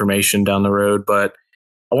release information down the road. But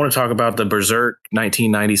I want to talk about the Berserk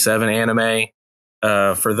 1997 anime.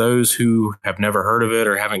 For those who have never heard of it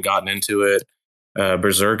or haven't gotten into it,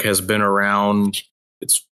 Berserk has been around.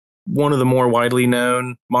 It's one of the more widely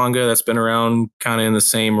known manga that's been around, kind of in the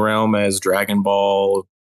same realm as Dragon Ball,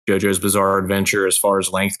 JoJo's Bizarre Adventure as far as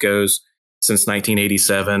length goes, since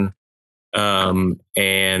 1987.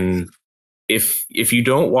 And if you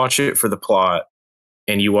don't watch it for the plot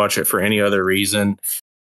and you watch it for any other reason,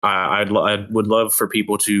 I would love for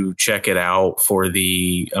people to check it out for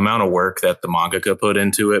the amount of work that the mangaka put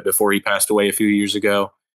into it before he passed away a few years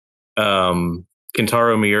ago.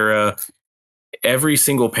 Kentaro Miura, every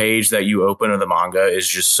single page that you open of the manga is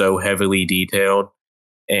just so heavily detailed,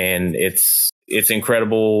 and it's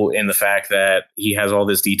incredible in the fact that he has all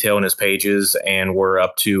this detail in his pages, and we're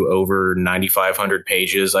up to over 9,500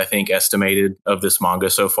 pages, I think, estimated of this manga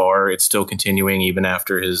so far. It's still continuing even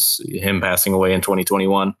after him passing away in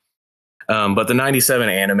 2021. But the 97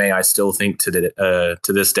 anime, I still think to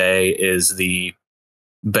this day is the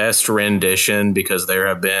best rendition, because there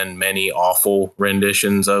have been many awful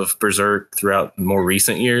renditions of Berserk throughout more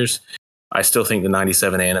recent years. I still think the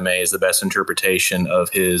 97 anime is the best interpretation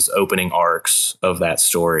of his opening arcs of that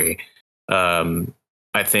story.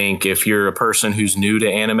 I think if you're a person who's new to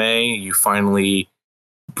anime, you finally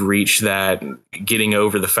breach that, getting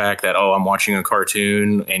over the fact that, oh, I'm watching a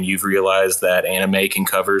cartoon, and you've realized that anime can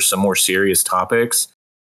cover some more serious topics.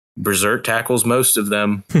 Berserk tackles most of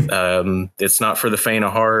them. It's not for the faint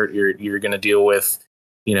of heart. You're going to deal with,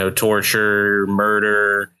 torture,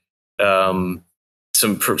 murder,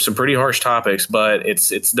 some pretty harsh topics, but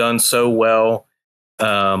it's done so well.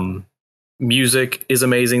 Music is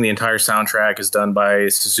amazing. The entire soundtrack is done by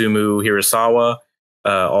Susumu Hirasawa.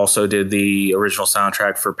 Also did the original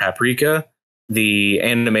soundtrack for Paprika. The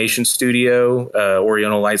animation studio,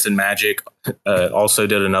 Oriental Lights and Magic, also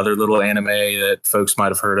did another little anime that folks might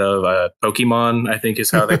have heard of. Pokemon, I think is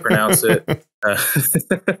how they pronounce it.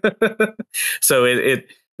 So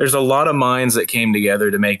there's a lot of minds that came together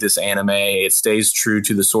to make this anime. It stays true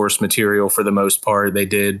to the source material for the most part. They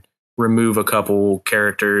did remove a couple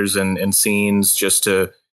characters and scenes just to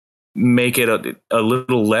make it a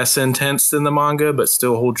little less intense than the manga, but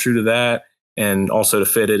still hold true to that, and also to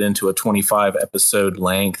fit it into a 25 episode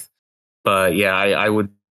length. But yeah, I would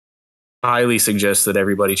highly suggest that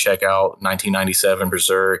everybody check out 1997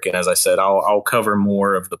 Berserk. And as I said, I'll cover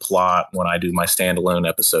more of the plot when I do my standalone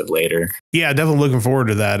episode later. Yeah, definitely looking forward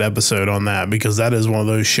to that episode on that, because that is one of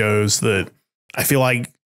those shows that I feel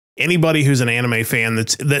like anybody who's an anime fan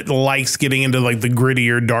that likes getting into like the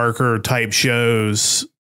grittier, darker type shows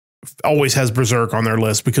always has Berserk on their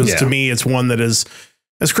list, because to me, it's one that is,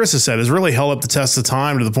 as Chris has said, has really held up the test of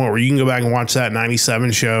time to the point where you can go back and watch that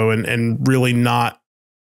 97 show and really not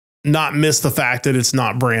miss the fact that it's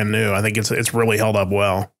not brand new. I think it's really held up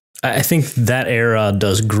well. I think that era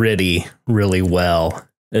does gritty really well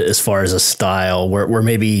as far as a style, where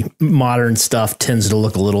maybe modern stuff tends to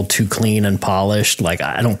look a little too clean and polished. Like,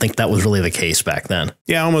 I don't think that was really the case back then.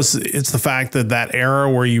 Yeah, almost. It's the fact that era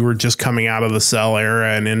where you were just coming out of the Cell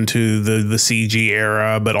era and into the CG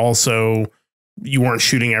era, but also you weren't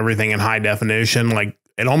shooting everything in high definition. Like,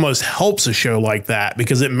 it almost helps a show like that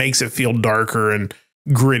because it makes it feel darker and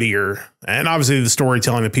grittier. And obviously the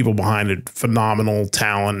storytelling, the people behind it, phenomenal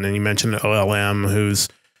talent. And you mentioned OLM, who's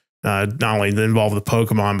not only involved with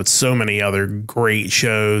Pokemon, but so many other great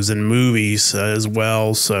shows and movies as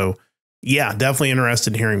well. So yeah, definitely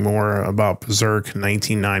interested in hearing more about Berserk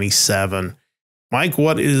 1997. Mike,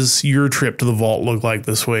 what is your trip to the vault look like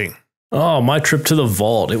this week? Oh, my trip to the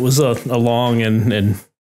vault. It was a long and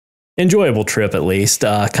enjoyable trip, at least.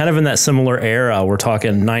 Kind of in that similar era. We're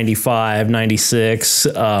talking 95, 96.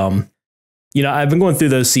 I've been going through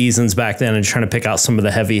those seasons back then and trying to pick out some of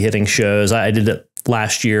the heavy hitting shows. I did it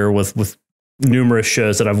last year with numerous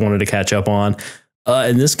shows that I've wanted to catch up on.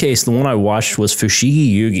 In this case, the one I watched was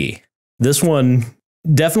Fushigi Yugi. This one,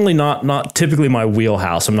 definitely not typically my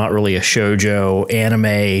wheelhouse. I'm not really a shoujo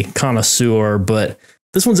anime connoisseur, but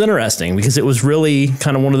this one's interesting because it was really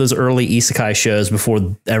kind of one of those early isekai shows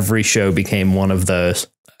before every show became one of those.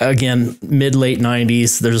 Again, mid-late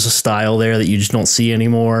 90s, there's a style there that you just don't see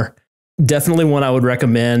anymore. Definitely one I would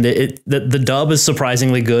recommend. The dub is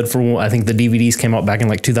surprisingly good for, I think the DVDs came out back in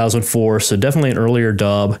like 2004, so definitely an earlier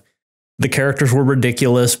dub. The characters were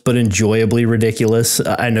ridiculous, but enjoyably ridiculous.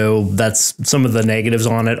 I know that's some of the negatives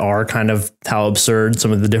on it are kind of how absurd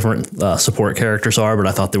some of the different support characters are, but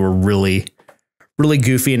I thought they were really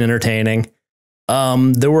goofy and entertaining.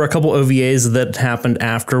 There were a couple OVAs that happened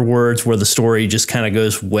afterwards where the story just kind of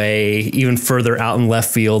goes way even further out in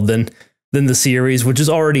left field than the series, which is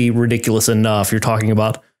already ridiculous enough. You're talking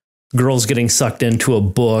about girls getting sucked into a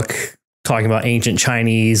book, talking about ancient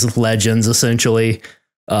Chinese legends, essentially.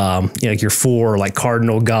 Your four like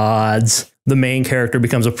cardinal gods. The main character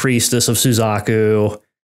becomes a priestess of Suzaku.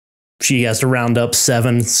 She has to round up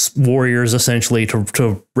 7 warriors essentially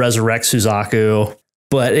to resurrect Suzaku.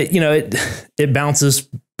 But it bounces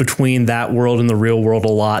between that world and the real world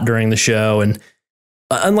a lot during the show. And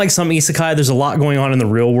unlike some isekai, there's a lot going on in the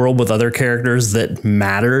real world with other characters that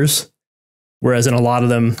matters. Whereas in a lot of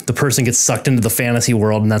them, the person gets sucked into the fantasy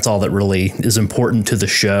world and that's all that really is important to the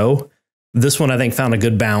show. This one, I think, found a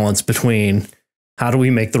good balance between how do we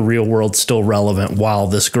make the real world still relevant while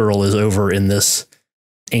this girl is over in this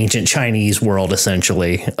ancient Chinese world,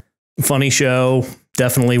 essentially. Funny show,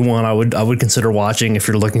 definitely one I would consider watching if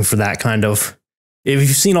you're looking for that kind of. If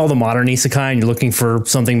you've seen all the modern isekai and you're looking for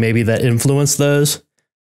something maybe that influenced those,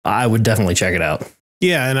 I would definitely check it out.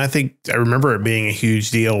 Yeah, and I think I remember it being a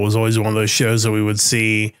huge deal. It was always one of those shows that we would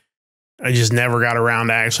see I just never got around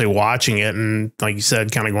to actually watching it. And like you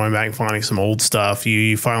said, kind of going back and finding some old stuff,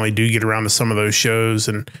 you finally do get around to some of those shows.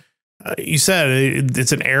 And you said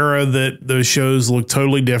it's an era that those shows look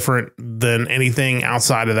totally different than anything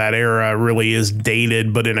outside of that era. Really is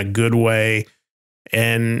dated, but in a good way.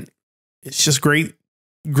 And it's just great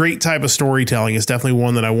type of storytelling. It's definitely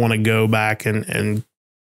one that I want to go back and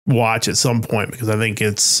watch at some point, because I think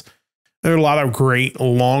there are a lot of great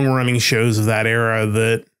long running shows of that era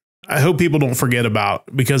that I hope people don't forget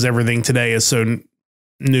about, because everything today is so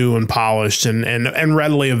new and polished and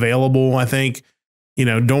readily available. I think,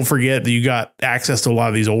 don't forget that you got access to a lot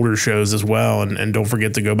of these older shows as well. And don't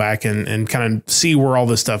forget to go back and kind of see where all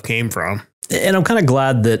this stuff came from. And I'm kind of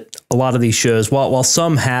glad that a lot of these shows, while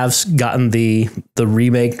some have gotten the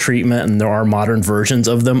remake treatment and there are modern versions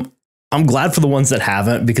of them, I'm glad for the ones that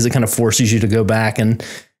haven't, because it kind of forces you to go back and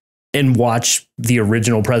watch the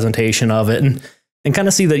original presentation of it and kind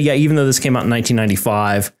of see that, yeah, even though this came out in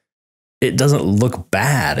 1995, it doesn't look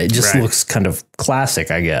bad. It just looks kind of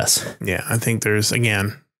classic, I guess. Yeah, I think there's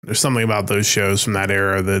something about those shows from that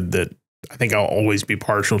era that I think I'll always be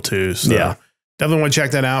partial to. So yeah, definitely want to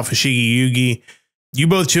check that out. Fushigi Yugi. You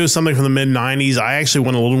both chose something from the mid 90s. I actually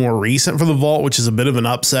went a little more recent for the vault, which is a bit of an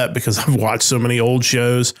upset because I've watched so many old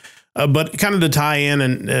shows. But kind of to tie in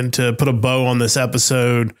and to put a bow on this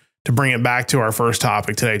episode, to bring it back to our first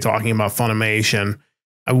topic today, talking about Funimation,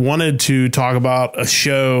 I wanted to talk about a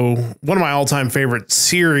show, one of my all-time favorite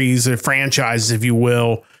series or franchises, if you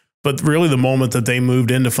will, but really the moment that they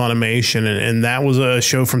moved into Funimation. And that was a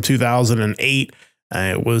show from 2008.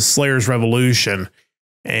 It was Slayer's Revolution.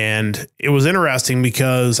 And it was interesting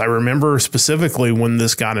because I remember specifically when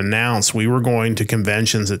this got announced, we were going to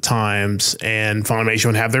conventions at times, and Funimation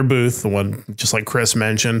would have their booth, the one just like Chris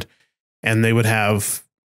mentioned, and they would have,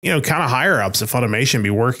 kind of higher ups at Funimation be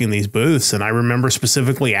working these booths. And I remember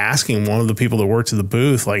specifically asking one of the people that worked at the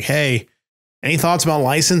booth, like, hey, any thoughts about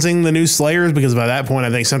licensing the new Slayers? Because by that point,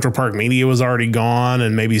 I think Central Park Media was already gone,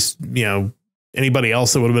 and maybe, anybody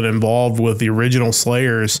else that would have been involved with the original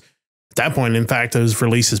Slayers. At that point, in fact, those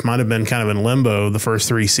releases might have been kind of in limbo the first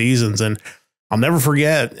 3 seasons. And I'll never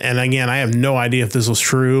forget. And again, I have no idea if this was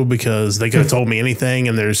true, because they could have told me anything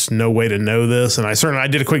and there's no way to know this. And I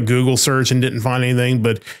did a quick Google search and didn't find anything.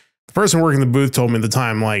 But the person working the booth told me at the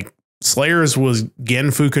time, like, Slayers was Gen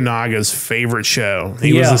Fukunaga's favorite show.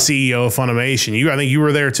 He was the CEO of Funimation. I think you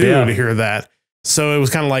were there too to hear that. So it was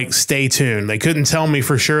kind of like, stay tuned. They couldn't tell me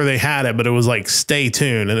for sure they had it, but it was like, stay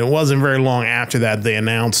tuned. And it wasn't very long after that they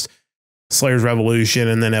announced Slayer's Revolution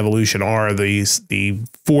and then Evolution R, the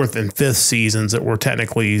 4th and 5th seasons that were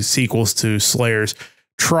technically sequels to Slayer's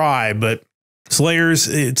Try. But Slayers,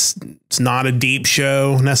 it's not a deep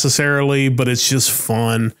show necessarily, but it's just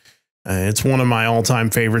fun. It's one of my all-time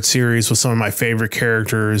favorite series with some of my favorite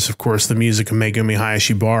characters. Of course, the music of Megumi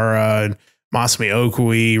Hayashibara and Masami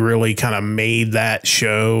Okui really kind of made that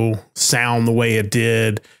show sound the way it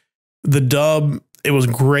did. The dub, it was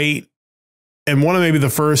great. And one of maybe the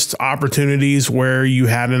first opportunities where you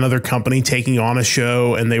had another company taking on a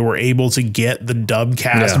show and they were able to get the dub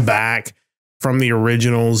cast back from the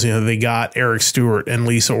originals. They got Eric Stewart and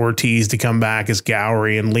Lisa Ortiz to come back as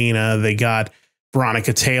Gowry and Lena. They got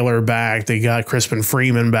Veronica Taylor back. They got Crispin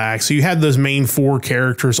Freeman back. So you had those main 4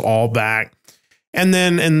 characters all back. And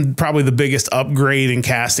then, and probably the biggest upgrade in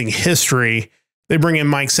casting history, they bring in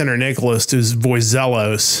Mike Center Nicholas to voice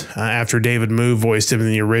Zelos after David Moo voiced him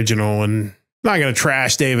in the original. And I'm not going to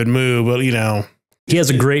trash David Moo, but he has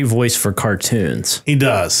a great voice for cartoons. He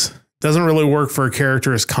does. Doesn't really work for a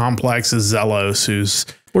character as complex as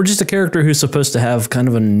Zelos, or just a character who's supposed to have kind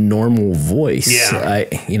of a normal voice. Yeah.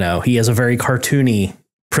 He has a very cartoony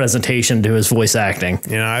presentation to his voice acting.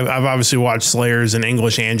 I've obviously watched Slayers in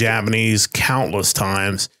English and Japanese countless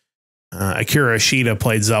times. Akira Ishida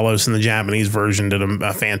played Zelos in the Japanese version, did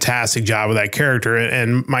a fantastic job with that character.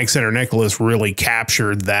 And Mike Center Nicholas really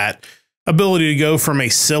captured that ability to go from a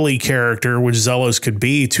silly character, which Zelos could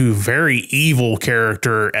be, to a very evil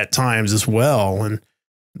character at times as well. And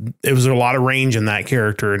it was a lot of range in that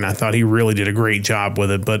character, and I thought he really did a great job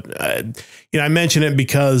with it. But, I mention it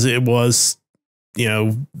because it was,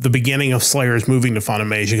 the beginning of Slayers moving to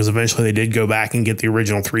Funimation, because eventually they did go back and get the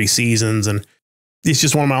original 3 seasons. And it's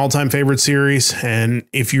just one of my all-time favorite series. And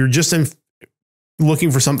if you're just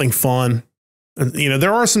looking for something fun,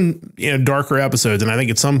 there are some, darker episodes. And I think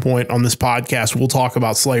at some point on this podcast, we'll talk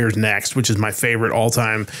about Slayers Next, which is my favorite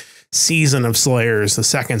all-time season of Slayers, the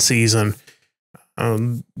 2nd season.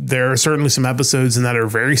 There are certainly some episodes in that are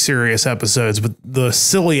very serious episodes, but the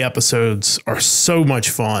silly episodes are so much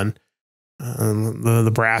fun.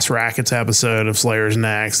 The Brass Rackets episode of Slayers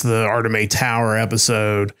Next, the Arteme Tower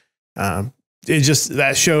episode, It just,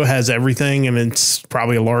 that show has everything, and it's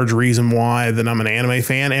probably a large reason why that I'm an anime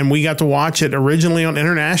fan. And we got to watch it originally on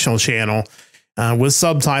International Channel with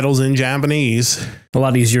subtitles in Japanese. A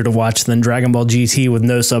lot easier to watch than Dragon Ball GT with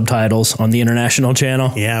no subtitles on the International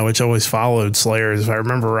Channel. Yeah, which always followed Slayers. If I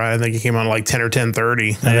remember right, I think it came on like 10 or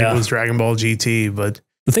 10:30. I think it was Dragon Ball GT. But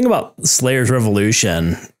the thing about Slayers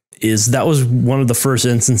Revolution is that was one of the first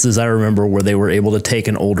instances I remember where they were able to take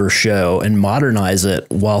an older show and modernize it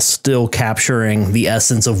while still capturing the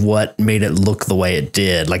essence of what made it look the way it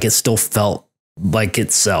did. Like it still felt like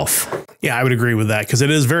itself. Yeah, I would agree with that, because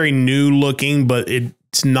it is very new looking, but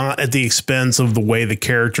it's not at the expense of the way the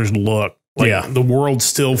characters look. Like the world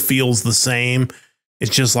still feels the same.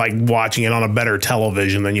 It's just like watching it on a better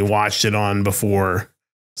television than you watched it on before.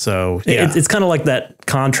 So yeah, it's kind of like that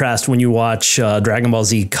contrast when you watch Dragon Ball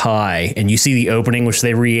Z Kai and you see the opening, which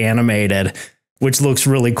they reanimated, which looks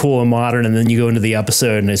really cool and modern. And then you go into the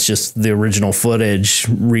episode and it's just the original footage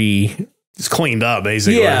it's cleaned up,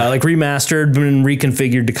 basically. Yeah, like remastered and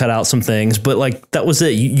reconfigured to cut out some things. But like that was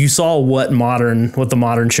it. You saw what the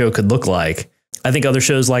modern show could look like. I think other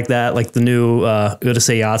shows like that, like the new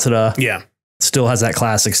Urusei Yatsura, still has that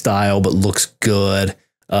classic style, but looks good.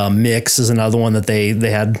 Mix is another one that they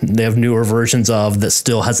have newer versions of that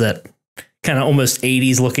still has that kind of almost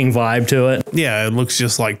 80s looking vibe to it. Yeah, it looks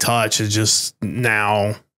just like Touch. It's just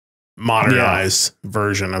now modernized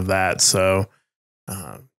version of that. So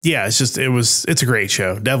yeah, it's a great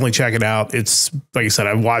show. Definitely check it out. It's like I said,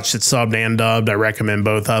 I've watched it subbed and dubbed. I recommend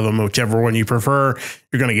both of them. Whichever one you prefer,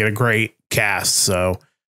 you're going to get a great cast. So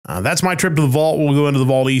that's my trip to the vault. We'll go into the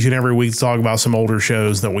vault each and every week to talk about some older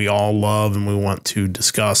shows that we all love and we want to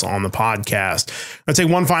discuss on the podcast. I'll take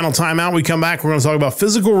one final time out. We come back. We're going to talk about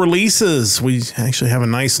physical releases. We actually have a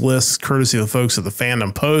nice list courtesy of the folks at the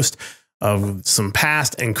Fandom Post of some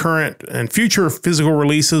past and current and future physical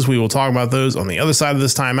releases. We will talk about those on the other side of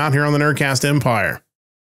this time out here on the Nerdcast Empire.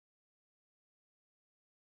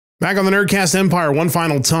 Back on the Nerdcast Empire one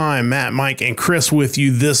final time. Matt, Mike, and Chris with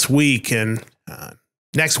you this week. And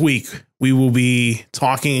next week, we will be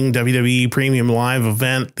talking WWE Premium Live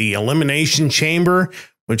event, the Elimination Chamber,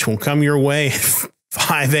 which will come your way at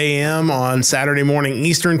 5 a.m. on Saturday morning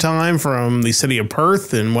Eastern time from the city of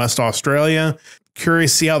Perth in West Australia.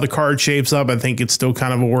 Curious to see how the card shapes up. I think it's still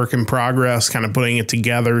kind of a work in progress, kind of putting it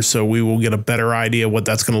together. So we will get a better idea what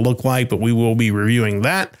that's going to look like, but we will be reviewing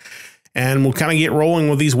that. And we'll kind of get rolling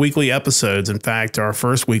with these weekly episodes. In fact, our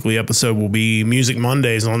first weekly episode will be Music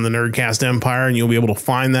Mondays on the Nerdcast Empire, and you'll be able to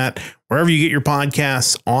find that wherever you get your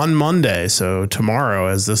podcasts on Monday. So tomorrow,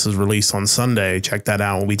 as this is released on Sunday, check that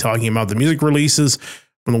out. We'll be talking about the music releases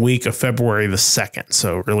from the week of February the 2nd.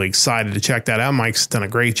 So really excited to check that out. Mike's done a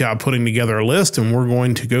great job putting together a list, and we're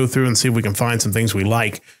going to go through and see if we can find some things we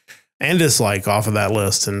like and dislike off of that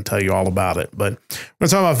list and tell you all about it. But we're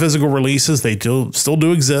talking about physical releases. They still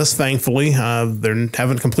do exist, thankfully. They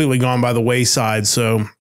haven't completely gone by the wayside. So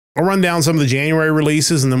I'll run down some of the January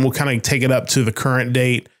releases, and then we'll kind of take it up to the current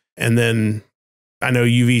date. And then I know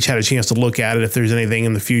you've each had a chance to look at it. If there's anything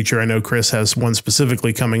in the future, I know Chris has one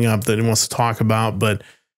specifically coming up that he wants to talk about, but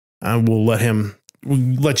we'll let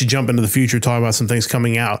you jump into the future, talk about some things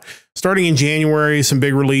coming out. Starting in January, some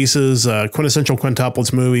big releases, Quintessential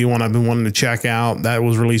Quintuplets movie, one I've been wanting to check out. That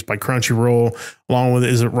was released by Crunchyroll, along with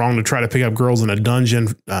Is It Wrong to Try to Pick Up Girls in a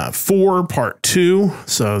Dungeon 4 Part 2.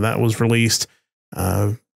 So that was released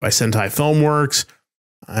by Sentai Filmworks.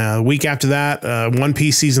 A week after that, One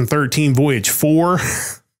Piece Season 13 Voyage 4.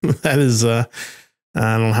 That is, I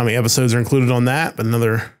don't know how many episodes are included on that, but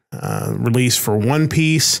another release for One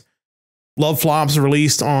Piece. Love Flops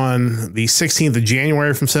released on the 16th of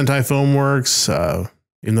January from Sentai Filmworks.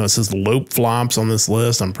 Even though it says Lope Flops on this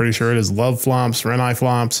list, I'm pretty sure it is Love Flops, Renai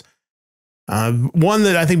Flops. One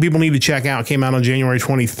that I think people need to check out came out on January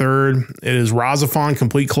 23rd. It is Razafon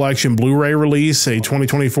Complete Collection Blu-ray release, a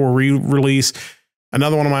 2024 re-release.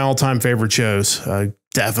 Another one of my all-time favorite shows.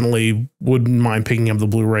 Definitely wouldn't mind picking up the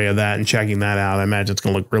Blu-ray of that and checking that out. I imagine it's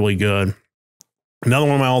going to look really good. Another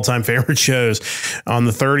one of my all-time favorite shows. On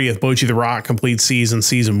the 30th, Bocchi the Rock Complete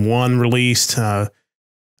Season 1 released.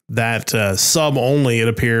 That sub only, it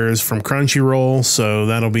appears, from Crunchyroll. So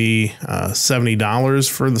that'll be $70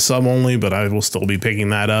 for the sub only, but I will still be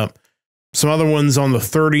picking that up. Some other ones on the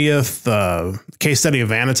 30th, Case Study of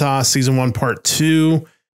Vanitas, Season 1, Part 2.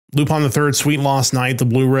 Lupin the Third, Sweet Lost Night, the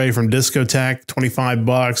Blu-ray from Discotek,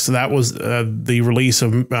 $25. So that was the release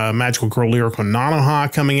of Magical Girl Lyrical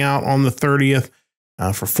Nanoha coming out on the 30th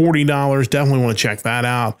for $40. Definitely want to check that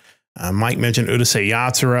out. Mike mentioned Urusei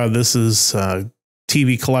Yatsura. This is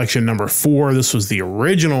TV collection number 4. This was the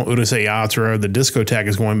original Urusei Yatsura. The Discotek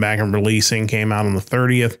is going back and releasing, came out on the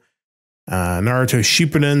 30th. Naruto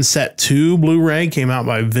Shippuden Set 2 Blu-ray came out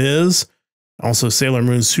by Viz. Also, Sailor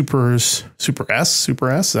Moon Super S. Is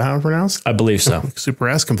that how it's pronounced? I believe so. Super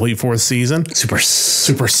S, complete 4th season. Super.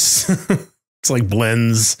 It's like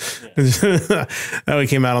blends. That one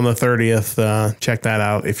came out on the 30th. Check that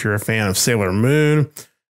out if you're a fan of Sailor Moon.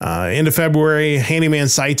 End of February, Handyman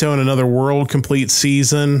Saito and Another World complete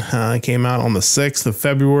season came out on the 6th of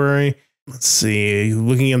February. Let's see,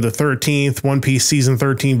 looking at the 13th, One Piece Season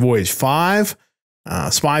 13 Voyage 5,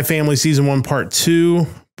 Spy Family Season 1 Part 2,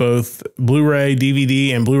 both Blu-ray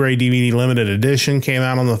DVD and Blu-ray DVD Limited Edition came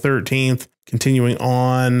out on the 13th. Continuing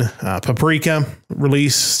on, Paprika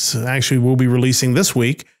released, actually will be releasing this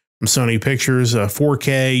week from Sony Pictures,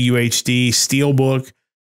 4K UHD Steelbook.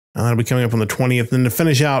 That'll be coming up on the 20th. And to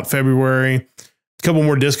finish out February, a couple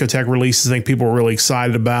more Discotheque releases I think people are really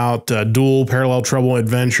excited about. Duel, Parallel Trouble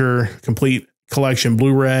Adventure, Complete Collection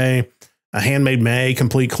Blu-ray, a Handmade May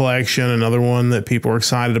Complete Collection, another one that people are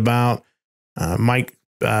excited about. Mike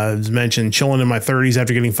mentioned Chilling in My 30s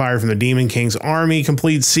After Getting Fired from the Demon King's Army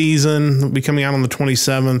complete season will be coming out on the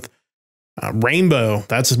 27th. Rainbow,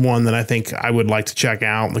 that's one that I think I would like to check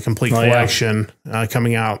out, the complete collection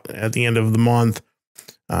coming out at the end of the month.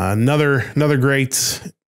 Another great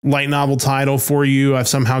light novel title for you. I've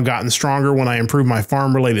somehow gotten stronger when I improve my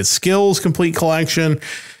farm related skills complete collection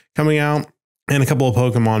coming out, and a couple of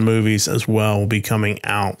Pokemon movies as well will be coming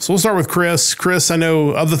out. So we'll start with Chris. Chris, I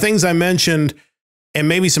know of the things I mentioned and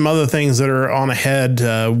maybe some other things that are on ahead,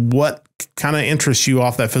 what kind of interests you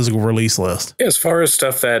off that physical release list? As far as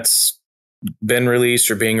stuff that's been released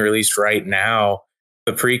or being released right now,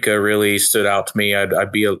 Paprika really stood out to me.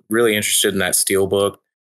 I'd be really interested in that Steelbook.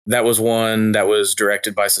 That was one that was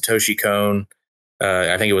directed by Satoshi Kon.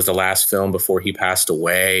 I think it was the last film before he passed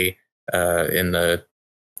away in the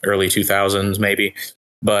early 2000s, maybe.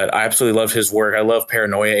 But I absolutely loved his work. I love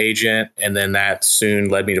Paranoia Agent. And then that soon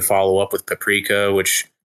led me to follow up with Paprika, which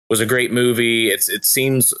was a great movie. It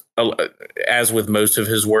seems, as with most of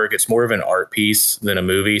his work, it's more of an art piece than a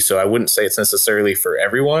movie. So I wouldn't say it's necessarily for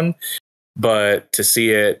everyone. But to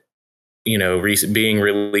see it, being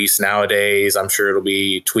released nowadays, I'm sure it'll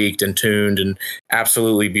be tweaked and tuned and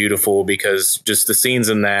absolutely beautiful, because just the scenes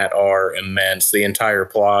in that are immense. The entire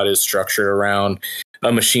plot is structured around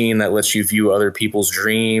a machine that lets you view other people's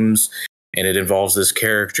dreams, and it involves this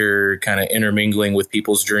character kind of intermingling with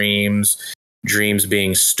people's dreams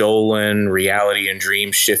being stolen, reality and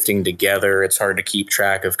dreams shifting together. It's hard to keep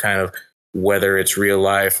track of kind of whether it's real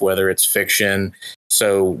life, whether it's fiction.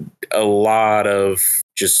 So a lot of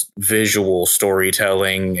just visual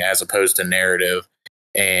storytelling as opposed to narrative.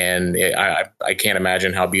 And I can't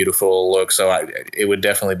imagine how beautiful it'll look. So it would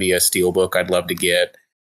definitely be a Steelbook I'd love to get.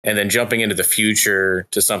 And then jumping into the future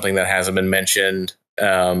to something that hasn't been mentioned,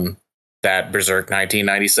 that Berserk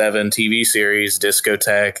 1997 TV series,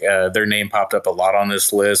 Discotheque, their name popped up a lot on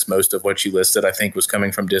this list. Most of what you listed, I think, was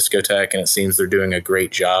coming from Discotheque, and it seems they're doing a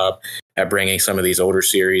great job at bringing some of these older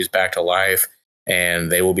series back to life.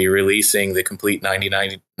 And they will be releasing the complete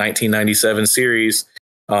 1997 series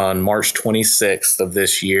on March 26th of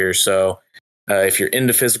this year. So if you're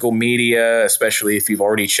into physical media, especially if you've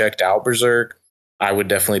already checked out Berserk, I would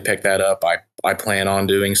definitely pick that up. I plan on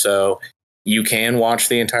doing so. You can watch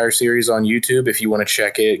the entire series on YouTube if you want to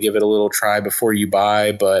check it, give it a little try before you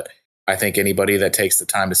buy. But I think anybody that takes the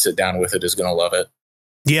time to sit down with it is going to love it.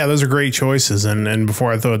 Yeah, those are great choices. And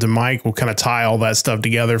before I throw it to Mike, we'll kind of tie all that stuff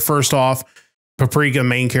together. First off, Paprika,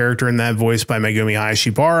 main character in that, voiced by Megumi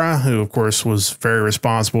Hayashibara, who, of course, was very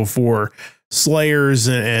responsible for Slayers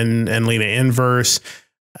and Lena Inverse.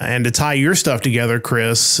 And to tie your stuff together,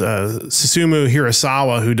 Chris, Susumu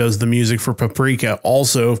Hirasawa, who does the music for Paprika,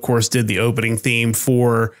 also, of course, did the opening theme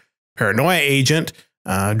for Paranoia Agent,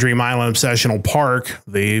 Dream Island Obsessional Park,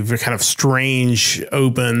 the kind of strange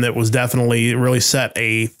open that was definitely really set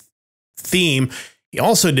a theme. He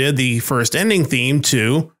also did the first ending theme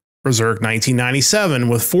to Berserk 1997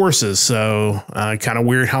 with Forces. So kind of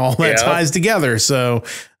weird how all that ties together. So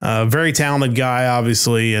very talented guy,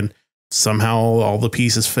 obviously, and somehow all the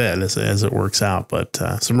pieces fit as it works out. But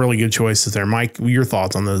some really good choices there. Mike, your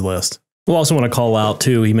thoughts on the list? We'll also want to call out,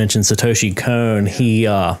 too, he mentioned Satoshi Kon. He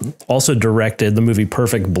also directed the movie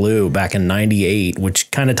Perfect Blue back in '98,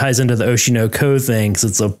 which kind of ties into the Oshinoko thing, because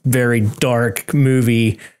it's a very dark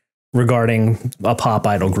movie regarding a pop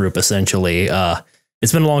idol group, essentially.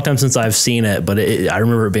 It's been a long time since I've seen it, but I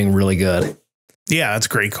remember it being really good. Yeah, that's a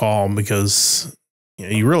great call, because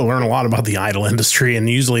you really learn a lot about the idol industry, and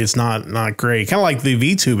usually it's not great. Kind of like the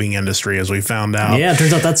VTubing industry, as we found out. Yeah, it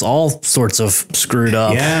turns out that's all sorts of screwed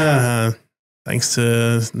up. Yeah, thanks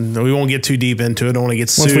to, we won't get too deep into it. Don't want to get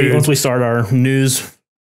sued. Once we start our news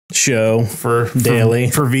show for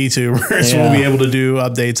daily for VTubers. We'll be able to do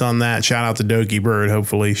updates on that. Shout out to Doki Bird.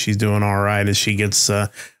 Hopefully she's doing all right as she gets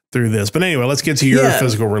through this. But anyway, let's get to your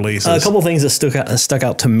physical releases. A couple things that stuck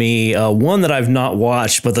out to me. One that I've not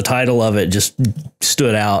watched, but the title of it just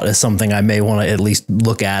stood out as something I may want to at least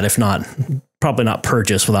look at, if not, probably not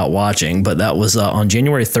purchase without watching. But that was on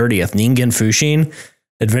January 30th, Ningen Fushin,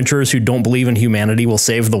 Adventurers Who Don't Believe in Humanity Will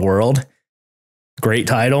Save the World. Great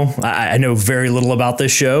title. I know very little about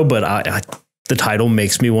this show, but the title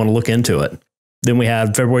makes me want to look into it. Then we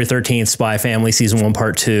had February 13th, Spy Family Season 1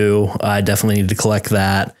 Part 2. I definitely need to collect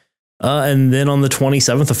that. And then on the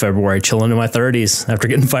 27th of February, Chilling in My 30s, after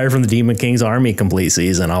getting fired from the Demon King's Army complete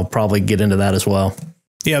season. I'll probably get into that as well.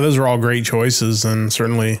 Yeah, those are all great choices, and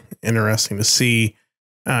certainly interesting to see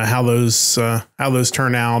how those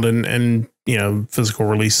turn out, and you know, physical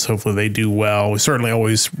releases. Hopefully they do well. We certainly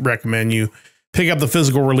always recommend you pick up the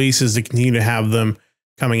physical releases to continue to have them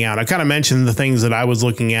coming out. I kind of mentioned the things that I was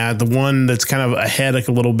looking at. The one that's kind of ahead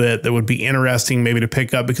a little bit that would be interesting maybe to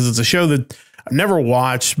pick up, because it's a show that I've never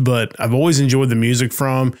watched, but I've always enjoyed the music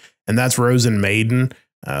from, and that's Rosen Maiden.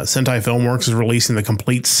 Sentai Filmworks is releasing the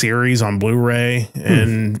complete series on Blu-ray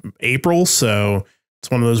in April, so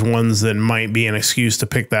it's one of those ones that might be an excuse to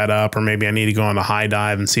pick that up, or maybe I need to go on the high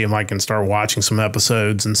dive and see if I can start watching some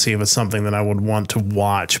episodes and see if it's something that I would want to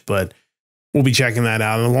watch. But we'll be checking that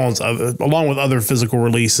out, along with other physical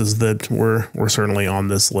releases that were certainly on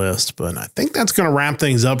this list. But I think that's going to wrap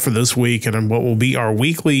things up for this week, and what will be our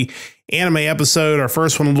weekly anime episode. Our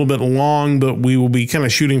first one a little bit long, but we will be kind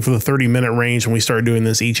of shooting for the 30-minute range when we start doing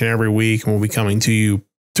this each and every week. And we'll be coming to you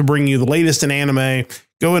to bring you the latest in anime,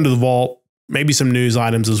 go into the vault, maybe some news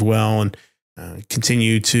items as well, and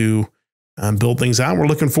continue to build things out. We're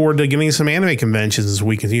looking forward to getting some anime conventions as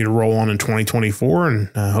we continue to roll on in 2024, and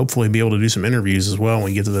hopefully be able to do some interviews as well when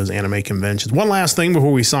we get to those anime conventions. One last thing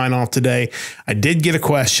before we sign off today. I did get a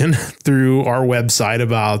question through our website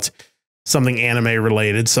about something anime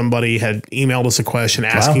related. Somebody had emailed us a question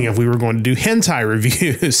asking if we were going to do hentai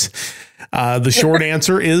reviews. The short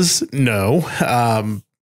answer is no,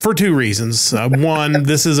 for two reasons. One,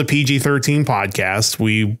 this is a PG-13 podcast.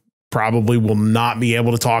 We probably will not be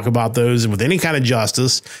able to talk about those with any kind of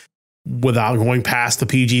justice without going past the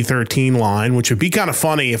PG-13 line, which would be kind of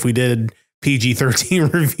funny if we did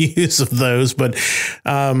PG-13 reviews of those, but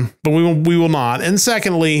we will not. And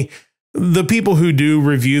secondly, the people who do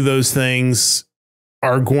review those things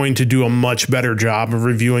are going to do a much better job of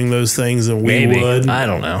reviewing those things than we would. I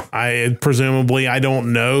don't know. I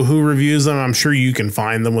don't know who reviews them. I'm sure you can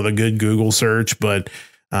find them with a good Google search, but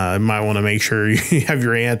you might want to make sure you have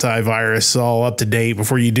your antivirus all up to date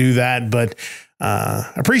before you do that. But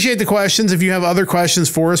appreciate the questions. If you have other questions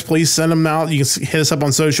for us, please send them out. You can hit us up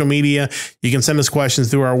on social media. You can send us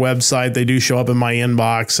questions through our website. They do show up in my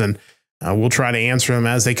inbox, and we'll try to answer them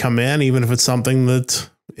as they come in, even if it's something that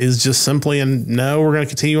is just simply no, we're going to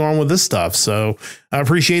continue on with this stuff. So I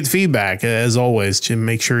appreciate the feedback as always. Jim,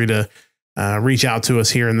 make sure to reach out to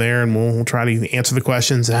us here and there, and we'll try to answer the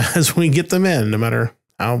questions as we get them in, no matter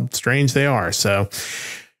how strange they are. So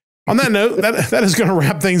on that note, that is going to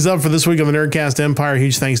wrap things up for this week of the Nerdcast Empire.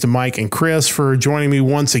 Huge thanks to Mike and Chris for joining me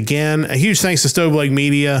once again. A huge thanks to Stoveleg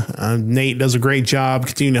Media. Nate does a great job.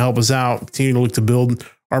 Continue to help us out. Continue to look to build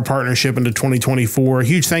our partnership into 2024.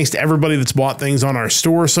 Huge thanks to everybody that's bought things on our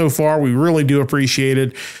store so far. We really do appreciate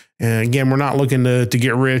it. And again, we're not looking to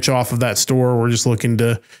get rich off of that store. We're just looking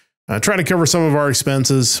to try to cover some of our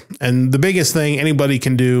expenses. And the biggest thing anybody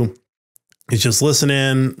can do is just listen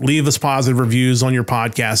in, leave us positive reviews on your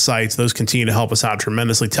podcast sites. Those continue to help us out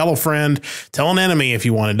tremendously. Tell a friend, tell an enemy if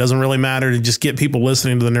you want. It doesn't really matter to just get people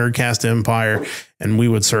listening to the Nerdcast Empire, and we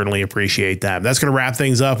would certainly appreciate that. That's going to wrap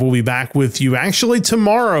things up. We'll be back with you actually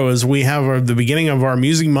tomorrow as we have the beginning of our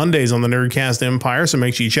Music Mondays on the Nerdcast Empire, so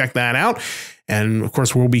make sure you check that out. And of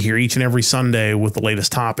course, we'll be here each and every Sunday with the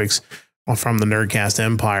latest topics from the Nerdcast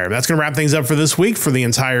Empire. That's going to wrap things up for this week. For the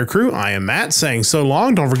entire crew, I am Matt saying so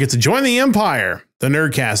long. Don't forget to join the Empire, the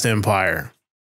Nerdcast Empire.